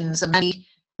conditions, and many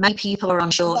people are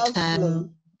on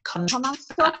short-term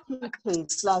contracts,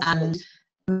 and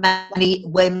many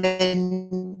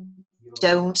women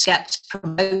don't get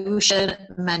promotion.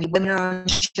 Many women are on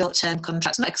short-term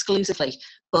contracts, not exclusively,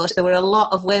 but there were a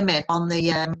lot of women on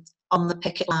the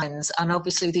picket lines, and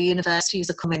obviously the universities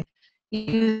are coming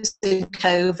using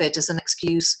COVID as an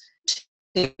excuse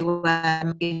to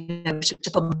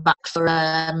come back for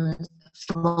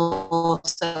more.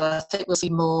 So I think we'll see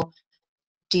more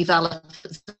develop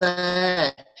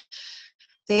there.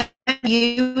 The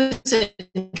MU is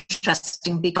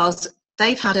interesting because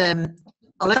they've had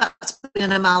although that's been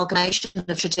an amalgamation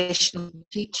of traditional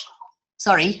teach.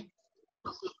 Sorry.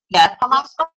 Yeah.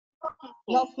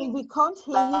 Leslie, we can't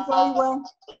hear you very well.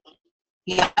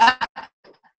 Yeah.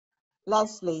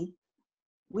 Leslie,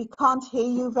 we can't hear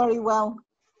you very well.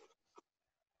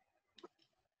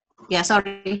 Yeah,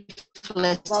 sorry.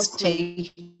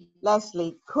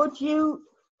 Leslie, could you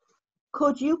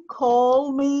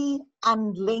call me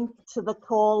and link to the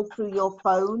call through your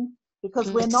phone?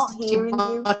 Because we're not hearing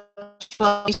you.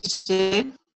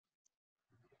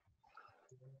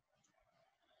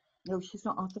 No, she's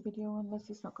not on the video unless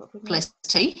she's not got video.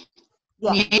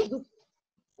 Yeah,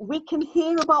 we can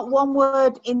hear about one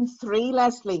word in 3,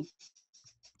 Leslie.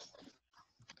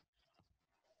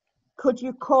 Could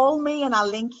you call me and I'll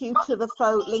link you to the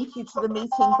phone, link you to the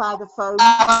meeting by the phone?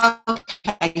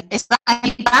 Okay, is that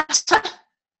any better?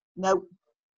 No.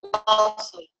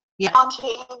 Yeah.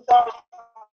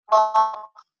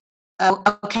 Oh,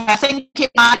 okay. I think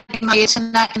it might be my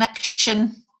internet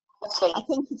connection. I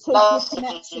think it is your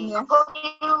connection, yes.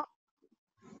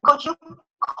 Could you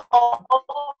call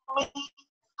me?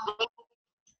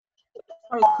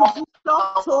 Sorry, could you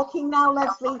stop talking now,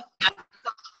 Leslie?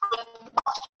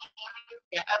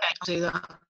 Yeah, okay, I'll do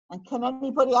that. And can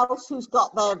anybody else who's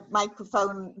got their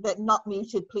microphone that not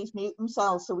muted, please mute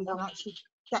themselves so we can actually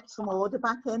get some order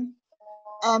back in.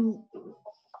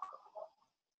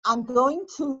 I'm going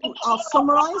to, I'll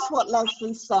summarise what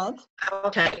Leslie said.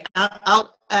 Okay,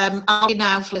 I'll be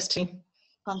now, Felicity.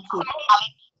 Thank you.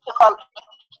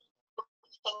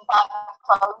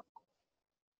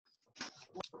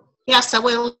 Yes, I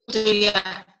will do,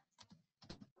 yeah.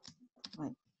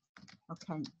 Right,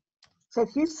 okay. So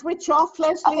if you switch off,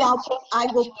 Leslie, I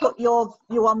will put you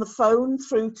on the phone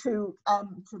through to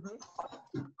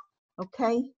this.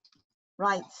 Okay,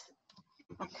 right.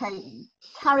 Okay,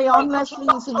 carry on, Leslie,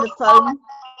 using the phone.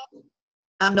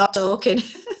 I'm not talking.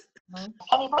 No.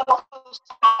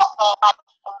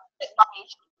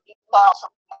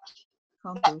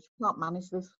 Can't do it. Can't manage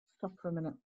this. Stop for a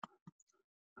minute.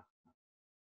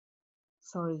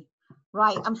 Sorry.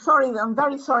 Right, I'm sorry, I'm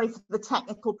very sorry for the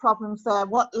technical problems there.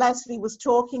 What Leslie was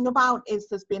talking about is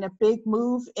there's been a big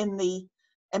move in the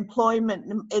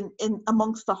employment in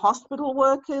amongst the hospital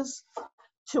workers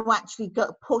to actually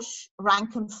push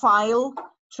rank and file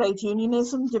trade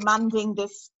unionism, demanding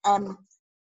this,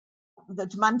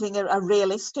 demanding a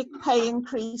realistic pay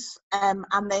increase,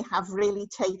 and they have really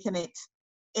taken it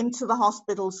into the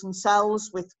hospitals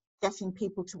themselves with getting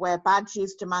people to wear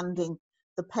badges, demanding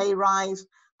the pay rise,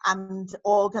 and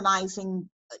organising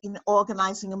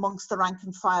amongst the rank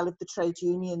and file of the trade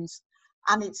unions.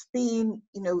 And it's been,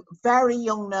 you know, very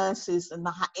young nurses in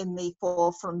the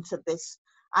forefront of this,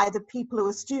 either people who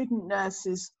are student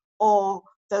nurses or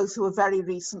those who are very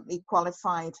recently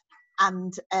qualified,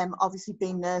 and obviously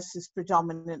being nurses,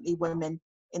 predominantly women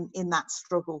in that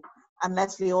struggle. And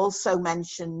Leslie also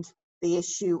mentioned the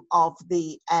issue of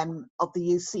the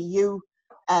UCU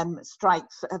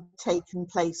strikes that have taken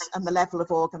place and the level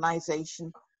of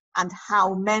organisation, and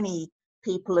how many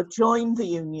people have joined the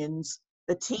unions,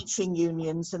 the teaching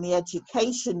unions and the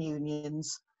education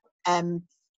unions,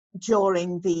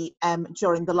 during the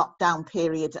lockdown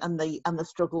period and the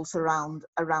struggles around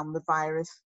the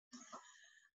virus.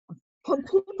 Can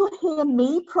people hear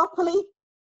me properly?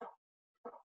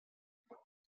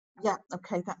 Yeah,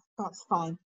 okay, that's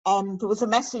fine. There was a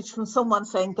message from someone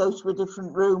saying go to a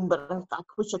different room, but I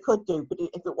wish I could do, but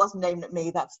if it wasn't aimed at me,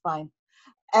 that's fine.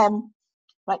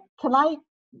 Right,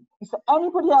 is there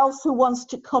anybody else who wants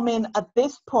to come in at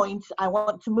this point? I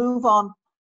want to move on,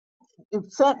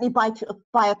 certainly by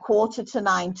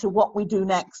 8:45 to what we do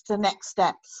next, the next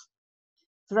steps.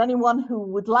 Is there anyone who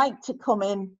would like to come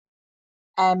in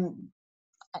at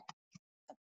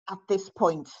this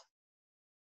point?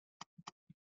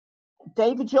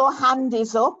 David, your hand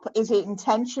is up. Is it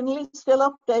intentionally still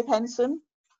up, Dave Henson?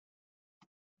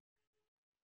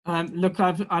 Look,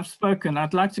 I've spoken.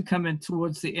 I'd like to come in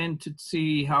towards the end to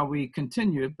see how we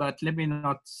continue, but let me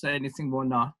not say anything more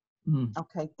now.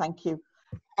 Okay, thank you.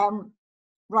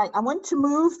 Right, I want to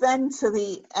move then to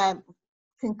the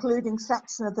concluding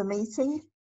section of the meeting.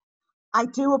 I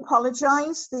do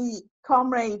apologise. The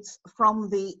comrades from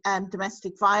the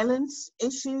domestic violence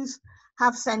issues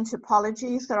have sent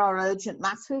apologies. There are urgent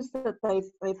matters that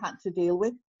they've had to deal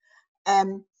with.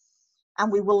 And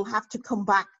we will have to come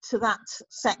back to that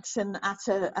section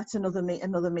at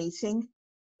another meeting.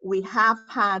 We have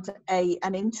had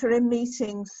an interim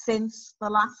meeting since the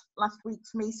last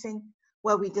week's meeting,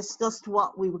 where we discussed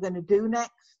what we were going to do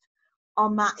next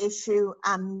on that issue,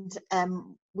 and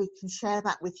we can share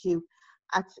that with you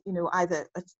at either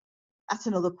at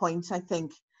another point, I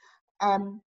think.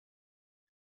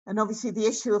 And obviously the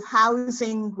issue of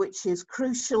housing, which is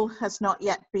crucial, has not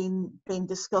yet been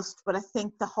discussed, but I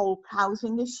think the whole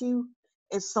housing issue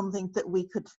is something that we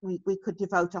could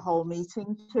devote a whole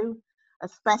meeting to,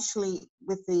 especially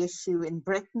with the issue in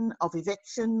Britain of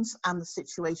evictions and the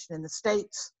situation in the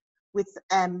States with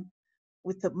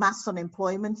the mass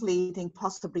unemployment leading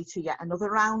possibly to yet another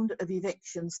round of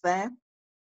evictions there.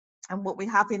 And what we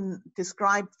have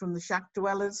described from the shack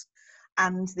dwellers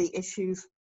and the issues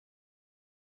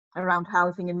around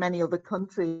housing in many other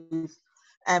countries.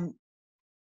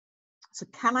 So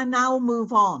can I now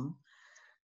move on?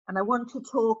 And I want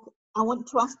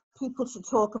to ask people to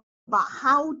talk about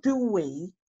how do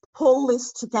we pull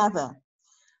this together?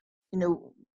 You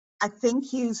know, I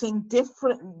think using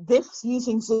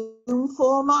Zoom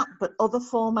format, but other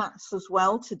formats as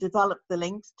well to develop the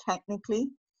links technically,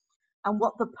 and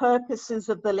what the purposes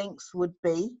of the links would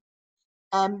be.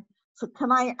 So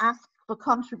can I ask for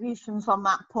contributions on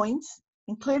that point,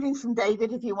 including from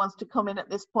David if he wants to come in at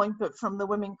this point, but from the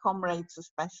women comrades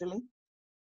especially.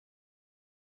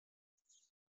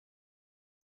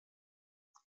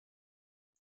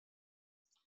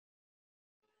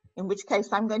 in which case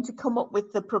I'm going to come up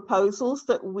with the proposals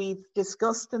that we've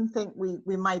discussed and think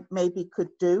we might maybe could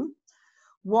do.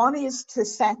 One is to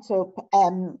set up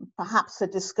perhaps a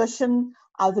discussion,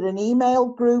 either an email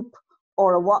group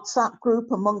or a WhatsApp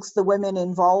group amongst the women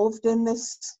involved in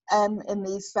this in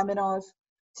these seminars,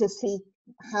 to see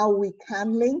how we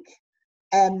can link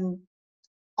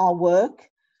our work.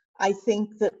 I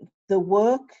think that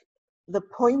the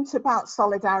point about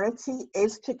solidarity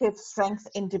is to give strength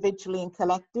individually and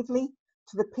collectively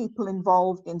to the people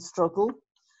involved in struggle.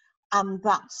 And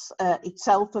that's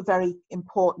itself a very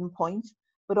important point,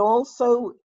 but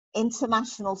also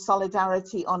international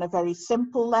solidarity on a very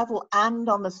simple level and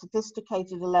on as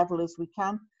sophisticated a level as we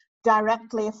can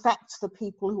directly affects the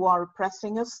people who are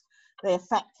oppressing us. They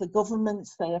affect the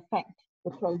governments, they affect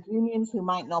the trade unions who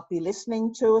might not be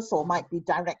listening to us or might be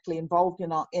directly involved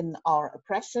in our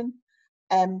oppression.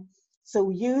 So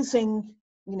using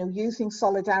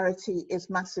solidarity is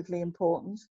massively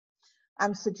important.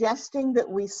 I'm suggesting that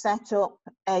we set up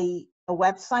a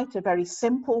website, a very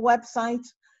simple website,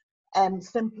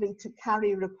 simply to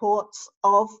carry reports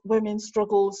of women's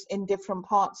struggles in different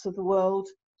parts of the world,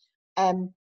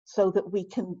 so that we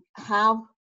can have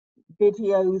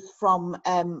videos from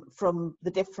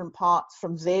the different parts,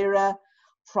 from Zera,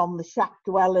 from the shack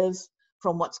dwellers,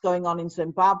 from what's going on in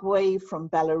Zimbabwe, from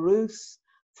Belarus,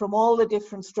 from all the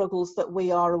different struggles that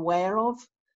we are aware of,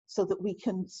 so that we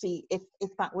can see if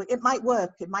that works. It might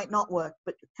work, it might not work,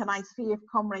 but can I see if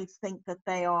comrades think that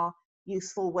they are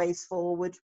useful ways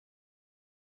forward?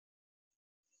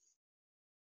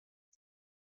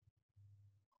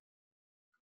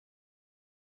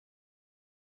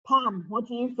 Pam, what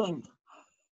do you think?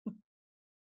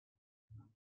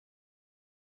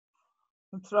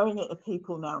 I'm throwing it at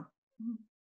people now.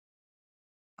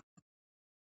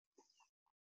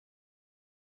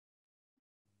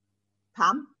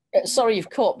 Pam? Sorry, you've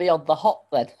caught me on the hop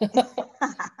then.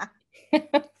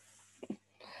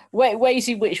 Ways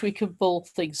in which we can pull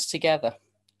things together.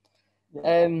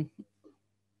 I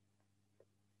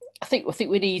think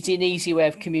we need an easy way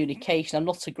of communication. I'm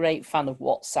not a great fan of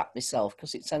WhatsApp myself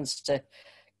because it tends to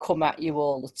come at you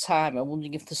all the time. I'm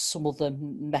wondering if there's some other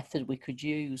method we could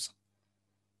use.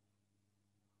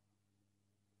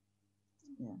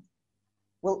 Yeah.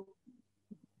 Well,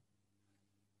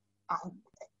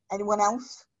 anyone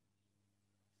else?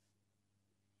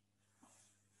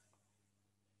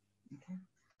 Okay.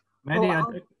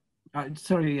 Maybe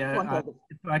sorry,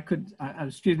 if I could,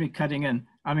 excuse me, cutting in.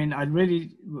 I mean, I'd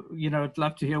really, I'd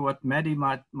love to hear what Maddie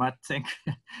might think.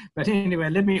 But anyway,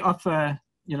 let me offer,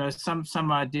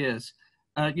 some ideas.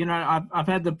 I've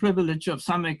had the privilege of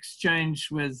some exchange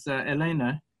with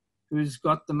Elena, who's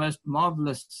got the most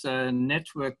marvelous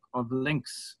network of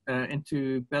links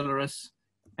into Belarus.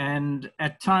 And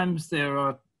at times there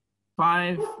are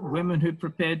 5 women who are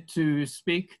prepared to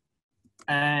speak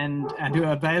and who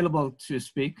are available to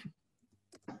speak.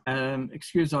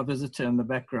 Excuse our visitor in the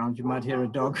background, you might hear a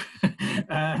dog.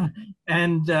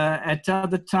 And at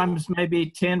other times, maybe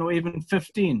 10 or even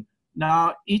 15.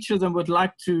 Now, each of them would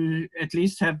like to at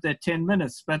least have their 10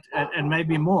 minutes, but and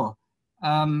maybe more.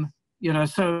 So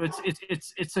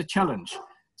it's a challenge.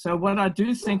 So what I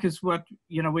do think is what,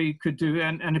 we could do,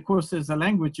 and of course there's a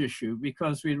language issue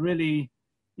because we really,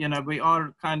 we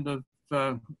are kind of,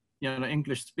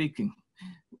 English speaking.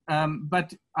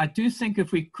 But I do think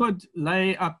if we could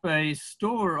lay up a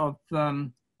store of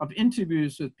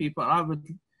interviews with people, I would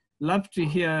love to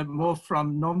hear more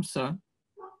from Nomsa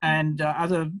and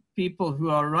other people who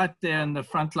are right there in the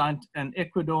front line in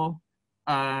Ecuador.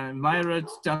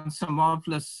 Myra's done some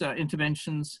marvelous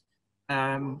interventions,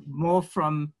 more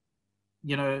from,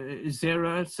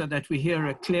 Zera, so that we hear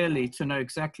her clearly to know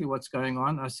exactly what's going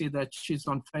on. I see that she's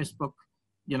on Facebook,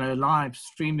 live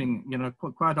streaming,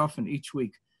 quite often each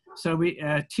week. So we,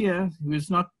 Tia, who is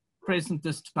not present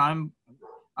this time,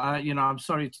 I'm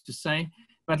sorry to say,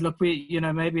 but look, we,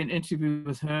 maybe an interview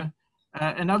with her.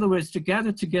 In other words, to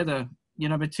gather together,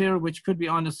 material which could be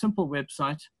on a simple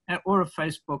website or a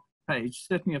Facebook page,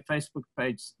 certainly a Facebook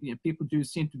page. People do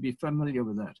seem to be familiar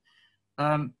with that.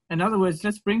 In other words,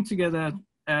 let's bring together,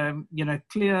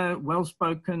 clear,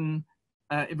 well-spoken,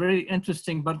 very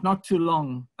interesting, but not too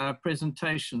long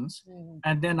presentations.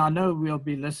 And then I know we'll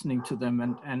be listening to them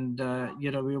and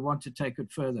we want to take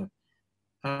it further.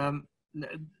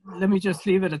 Let me just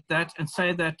leave it at that and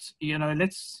say that,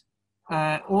 let's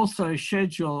also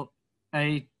schedule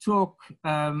a talk,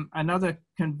 another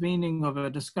convening of a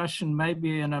discussion,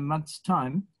 maybe in a month's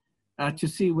time, to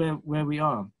see where we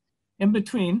are. In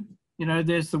between,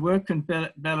 there's the work in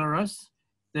Belarus.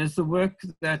 There's the work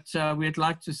that we'd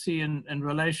like to see in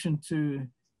relation to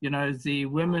you know, the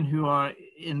women who are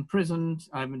imprisoned,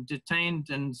 detained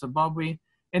in Zimbabwe.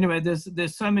 Anyway,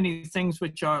 there's so many things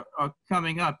which are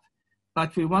coming up,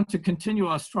 but we want to continue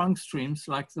our strong streams,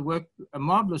 like the work, a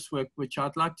marvelous work, which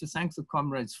I'd like to thank the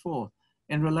comrades for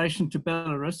in relation to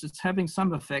Belarus. It's having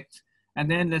some effect,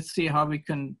 and then let's see how we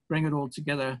can bring it all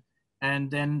together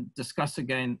and then discuss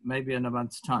again, maybe in a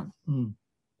month's time.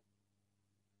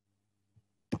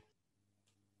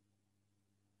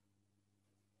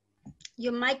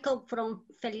 Your Michael from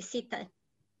Felicita.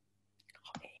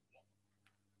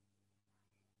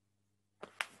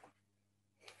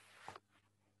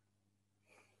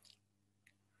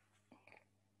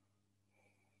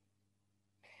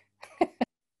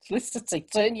 Felicity,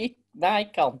 turn your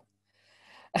mic on.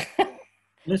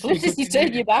 Felicity, Felicity,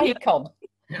 turn your mic on.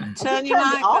 Turn your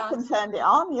mic off on. and turned it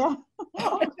on, yeah.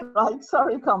 Right,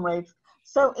 sorry, comrades.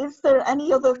 So is there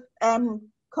any other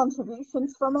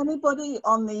contributions from anybody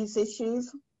on these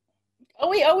issues?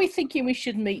 Are we thinking we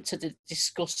should meet to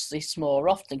discuss this more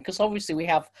often? Because obviously we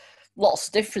have lots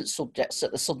of different subjects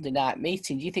at the Sunday night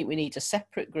meeting. Do you think we need a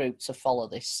separate group to follow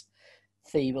this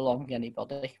theme along,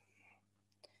 anybody?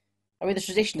 I mean, the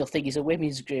traditional thing is a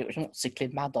women's group, which I'm not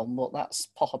particularly mad on, but that's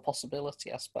a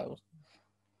possibility, I suppose.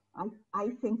 I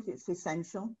think it's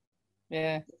essential.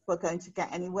 Yeah. If we're going to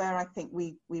get anywhere, I think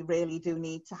we really do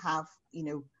need to have, you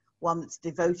know, one that's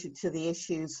devoted to the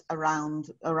issues around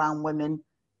women.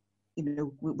 You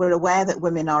know, we're aware that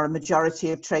women are a majority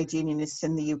of trade unionists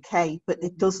in the UK, but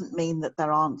it doesn't mean that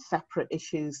there aren't separate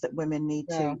issues that women need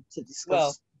to discuss.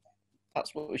 Well,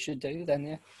 that's what we should do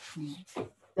then, yeah.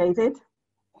 David?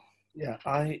 Yeah,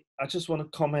 I just want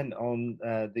to comment on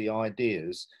the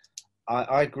ideas.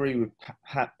 I agree with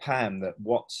Pam that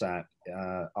WhatsApp,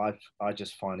 I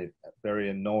just find it very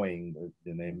annoying,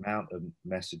 the amount of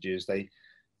messages.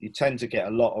 You tend to get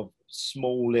a lot of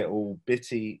small little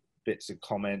bitty bits of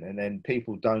comment, and then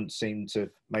people don't seem to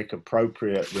make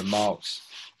appropriate remarks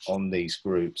on these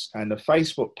groups. And the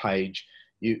Facebook page,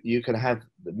 you can have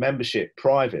the membership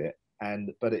private,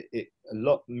 but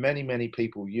many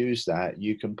people use that.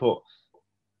 You can put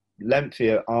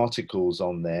lengthier articles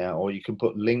on there, or you can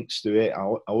put links to it,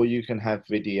 or you can have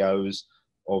videos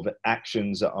of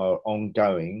actions that are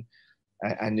ongoing,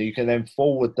 and you can then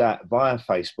forward that via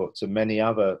Facebook to many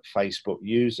other Facebook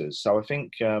users. So I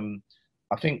think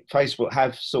Facebook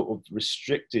have sort of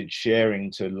restricted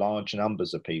sharing to large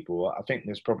numbers of people. I think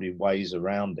there's probably ways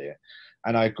around it,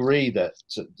 and I agree that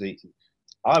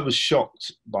I was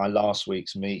shocked by last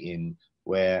week's meeting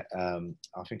where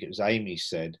I think it was Amy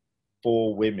said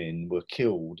 4 women were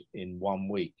killed in 1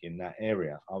 week in that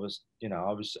area. I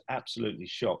was absolutely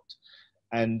shocked,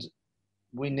 and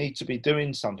we need to be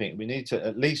doing something. We need to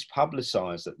at least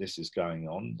publicize that this is going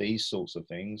on, these sorts of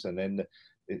things, and then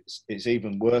it's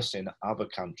even worse in other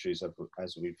countries,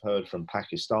 as we've heard from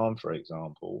Pakistan, for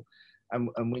example. And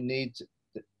we need,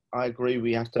 I agree,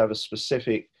 we have to have a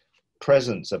specific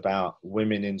presence about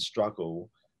women in struggle,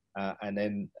 and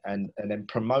then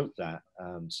promote that.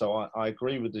 So I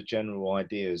agree with the general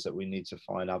ideas that we need to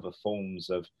find other forms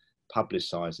of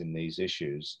publicizing these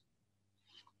issues.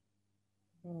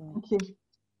 Thank you.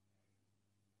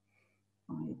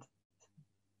 Right.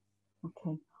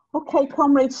 Okay,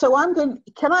 comrades. So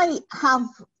can I have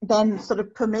then sort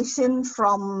of permission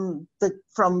from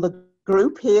the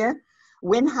group here?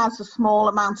 Wynne has a small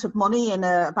amount of money in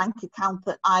a bank account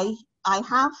that I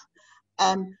have,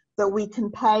 that we can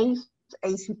pay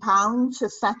 £80 to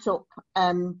set up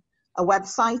a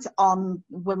website on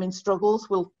women's struggles.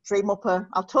 We'll dream up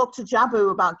I'll talk to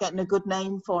Jabu about getting a good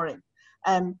name for it,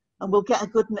 and we'll get a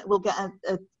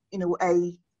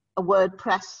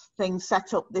WordPress thing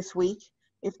set up this week,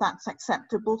 if that's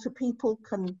acceptable to people.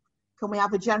 Can we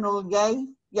have a general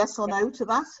yes or no to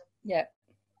that? Yeah.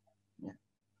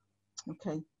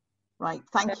 Okay, right,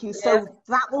 thank you. So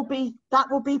that will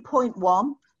be point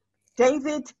 1.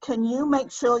 David, can you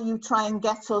make sure you try and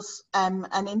get us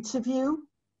an interview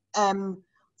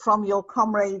from your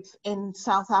comrades in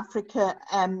South Africa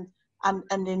and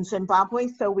in Zimbabwe,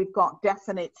 so we've got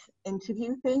definite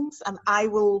interview things, and I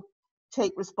will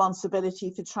take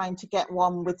responsibility for trying to get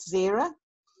one with Zira.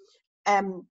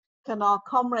 Can our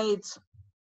comrades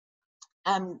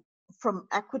from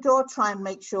Ecuador try and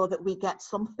make sure that we get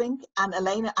something? And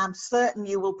Elena, I'm certain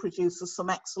you will produce us some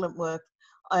excellent work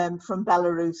from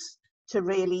Belarus to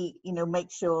really,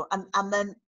 make sure. And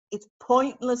then it's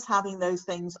pointless having those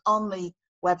things on the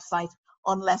website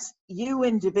unless you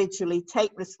individually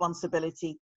take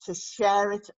responsibility to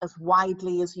share it as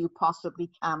widely as you possibly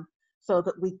can, so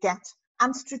that we get,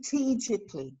 and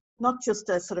strategically, not just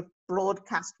a sort of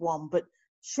broadcast one, but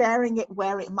sharing it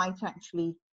where it might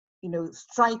actually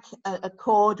strike a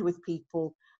chord with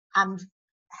people and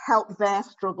help their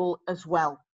struggle as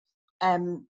well.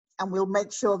 And we'll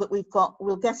make sure that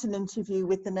we'll get an interview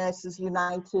with the Nurses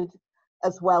United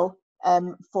as well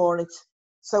for it.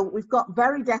 So we've got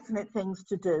very definite things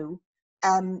to do.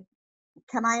 Can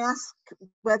I ask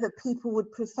whether people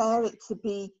would prefer it to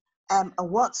be a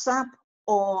WhatsApp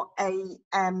or a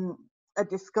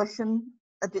discussion,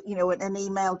 an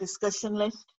email discussion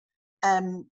list?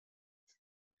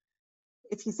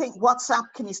 If you think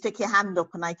WhatsApp, can you stick your hand up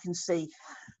and I can see?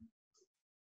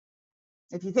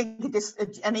 If you think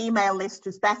an email list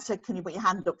is better, can you put your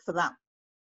hand up for that?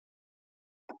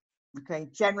 Okay,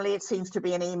 generally it seems to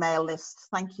be an email list.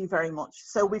 Thank you very much.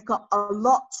 So we've got a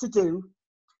lot to do.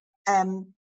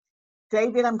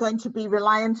 David, I'm going to be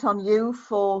reliant on you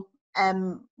for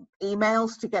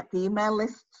emails to get the email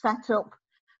list set up.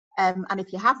 And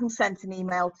if you haven't sent an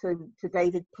email to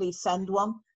David, please send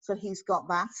one. So he's got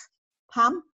that.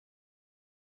 Pam?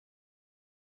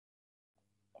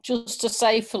 Just to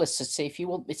say, Felicity, if you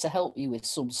want me to help you with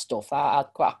some stuff,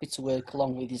 I'd quite happy to work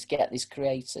along with you to get this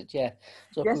created, yeah.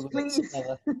 So yes, please.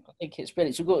 Together, I think it's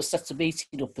brilliant. So we've got to set a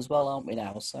meeting up as well, aren't we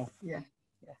now? So yeah.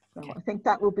 So okay. I think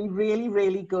that will be really,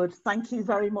 really good. Thank you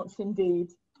very much indeed.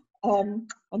 And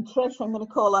Trish, I'm going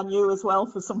to call on you as well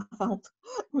for some help.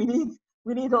 We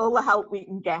need all the help we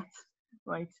can get.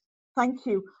 Right. Thank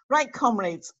you. Right,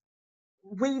 comrades.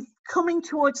 We're coming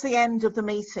towards the end of the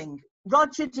meeting.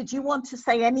 Roger, did you want to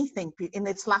say anything in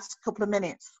this last couple of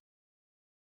minutes?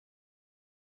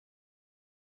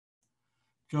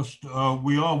 Just,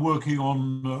 we are working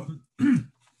on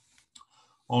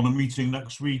on a meeting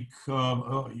next week.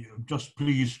 Just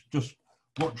please, just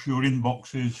watch your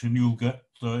inboxes and you'll get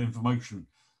information.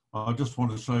 I just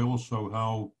want to say also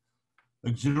how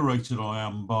exhilarated I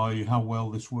am by how well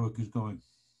this work is going.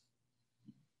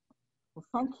 Well,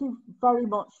 thank you very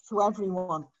much to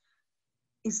everyone.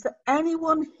 Is there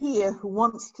anyone here who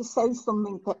wants to say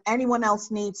something that anyone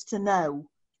else needs to know?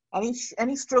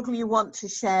 Any struggle you want to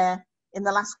share in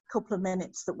the last couple of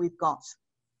minutes that we've got?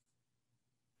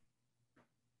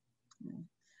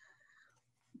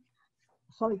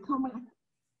 Sorry, comment.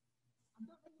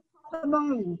 I don't know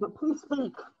the name, but please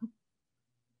speak.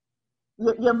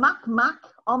 You're Mac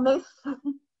on this. I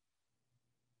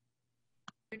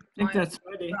think that's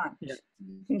ready. Right. Yeah.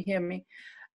 You can hear me.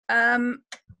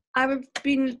 I've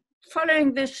been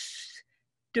following this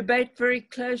debate very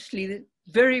closely,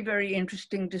 very, very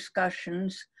interesting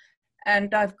discussions.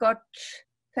 And I've got,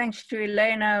 thanks to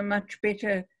Elena, a much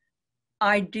better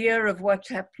idea of what's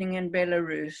happening in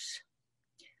Belarus.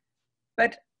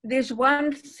 But there's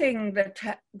one thing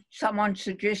that someone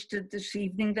suggested this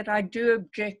evening that I do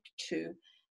object to,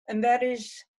 and that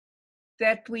is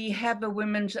that we have a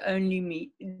women's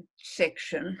only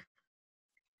section.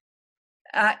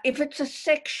 If it's a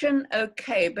section,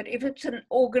 okay, but if it's an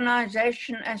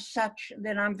organization as such,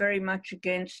 then I'm very much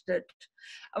against it.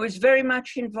 I was very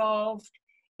much involved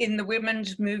in the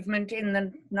women's movement in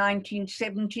the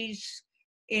 1970s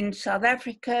in South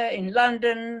Africa, in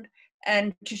London,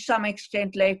 and to some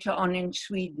extent later on in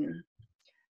Sweden.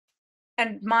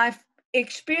 And my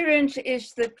experience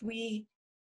is that we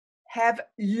have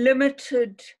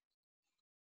limited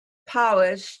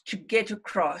powers to get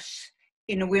across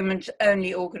in a women's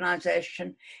only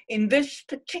organization. In this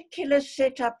particular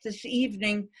setup this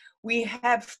evening, we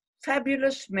have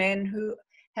fabulous men who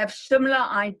have similar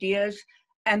ideas,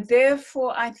 and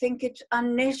therefore I think it's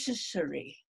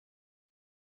unnecessary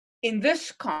in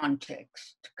this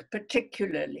context,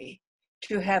 particularly,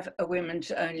 to have a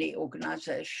women's only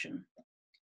organization.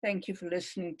 Thank you for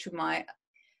listening to my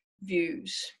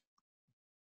views.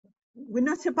 We're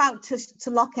not about to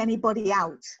lock anybody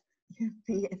out.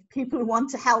 If people who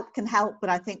want to help can help, but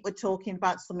I think we're talking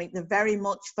about something that very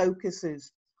much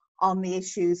focuses on the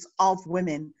issues of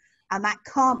women, and that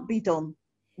can't be done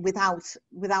without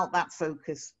that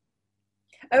focus.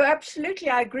 Oh, absolutely,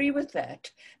 I agree with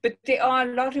that. But there are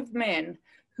a lot of men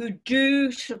who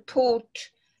do support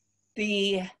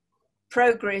the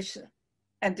progress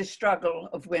and the struggle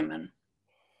of women.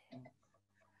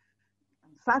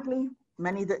 Sadly,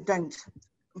 many that don't.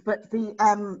 But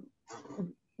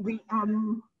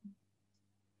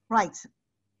right.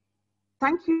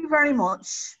 Thank you very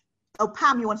much. Oh,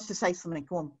 Pam, you wanted to say something.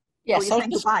 Go on. Yes. Oh, you're saying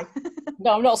goodbye.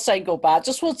 No, I'm not saying goodbye. I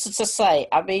just wanted to say,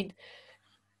 I mean,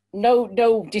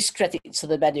 no discredit to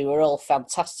the men who are all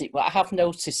fantastic, but I have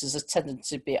noticed there's a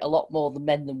tendency to be a lot more the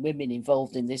men than women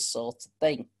involved in this sort of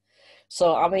thing.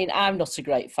 So, I mean, I'm not a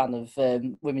great fan of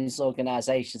women's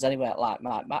organisations anyway, like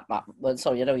Mac. Well,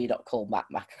 sorry, I know you're not called Mac.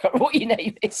 I can't remember what your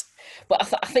name is.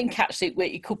 But I think actually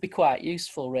it could be quite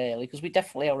useful, really, because we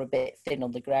definitely are a bit thin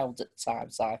on the ground at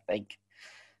times, I think.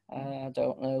 I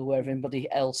don't know where everybody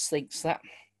else thinks that.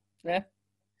 Yeah.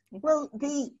 Well,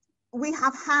 we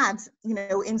have had, you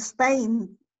know, in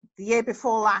Spain, the year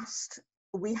before last,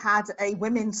 we had a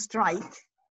women's strike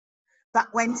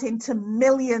that went into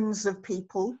millions of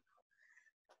people,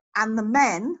 and the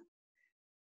men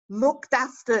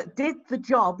did the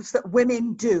jobs that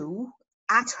women do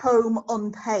at home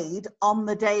unpaid on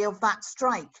the day of that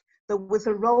strike. There was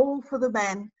a role for the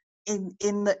men in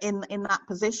that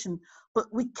position,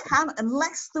 but we can't,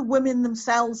 unless the women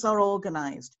themselves are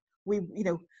organized. You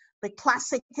know, the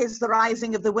classic is the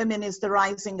rising of the women is the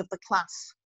rising of the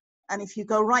class. And if you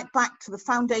go right back to the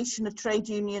foundation of trade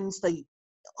unions, the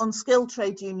unskilled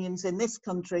trade unions in this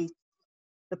country,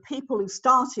 the people who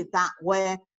started that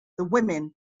were the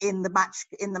women in the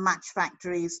match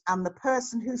factories, and the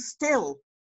person who still,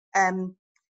 the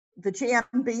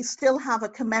GMB still have a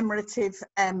commemorative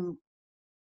sort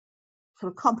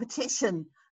of competition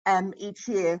each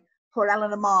year for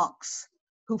Eleanor Marx,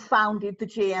 who founded the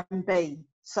GMB.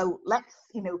 So let's,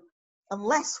 you know,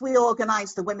 unless we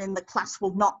organise the women, the class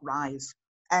will not rise.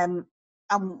 And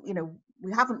you know,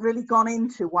 we haven't really gone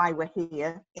into why we're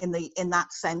here in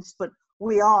that sense, but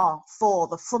we are for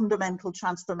the fundamental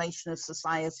transformation of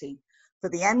society, for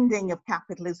the ending of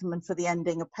capitalism and for the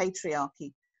ending of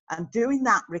patriarchy. And doing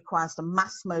that requires the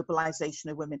mass mobilization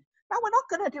of women. Now, we're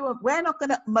not going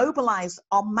to mobilize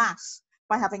en masse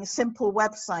by having a simple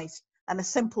website and a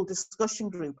simple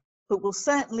discussion group, but we'll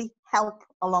certainly help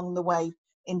along the way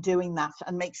in doing that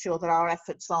and make sure that our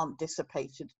efforts aren't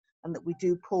dissipated and that we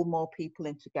do pull more people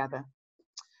in together.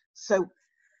 So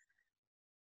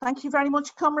thank you very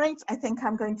much, comrades. I think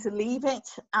I'm going to leave it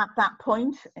at that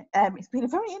point. It's been a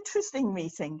very interesting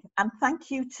meeting, and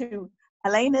thank you to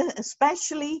Elena,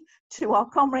 especially to our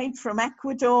comrades from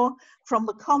Ecuador, from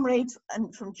the comrades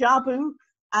and from Jabu,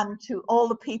 and to all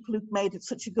the people who've made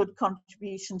such a good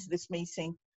contribution to this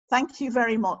meeting. Thank you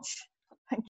very much.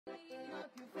 Thank you.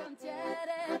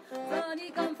 Sono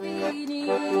i confini,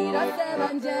 rosse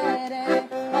bandiere,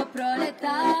 o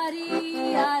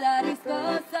proletari alla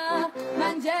riscossa,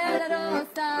 bandiera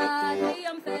rossa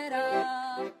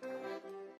trionferà.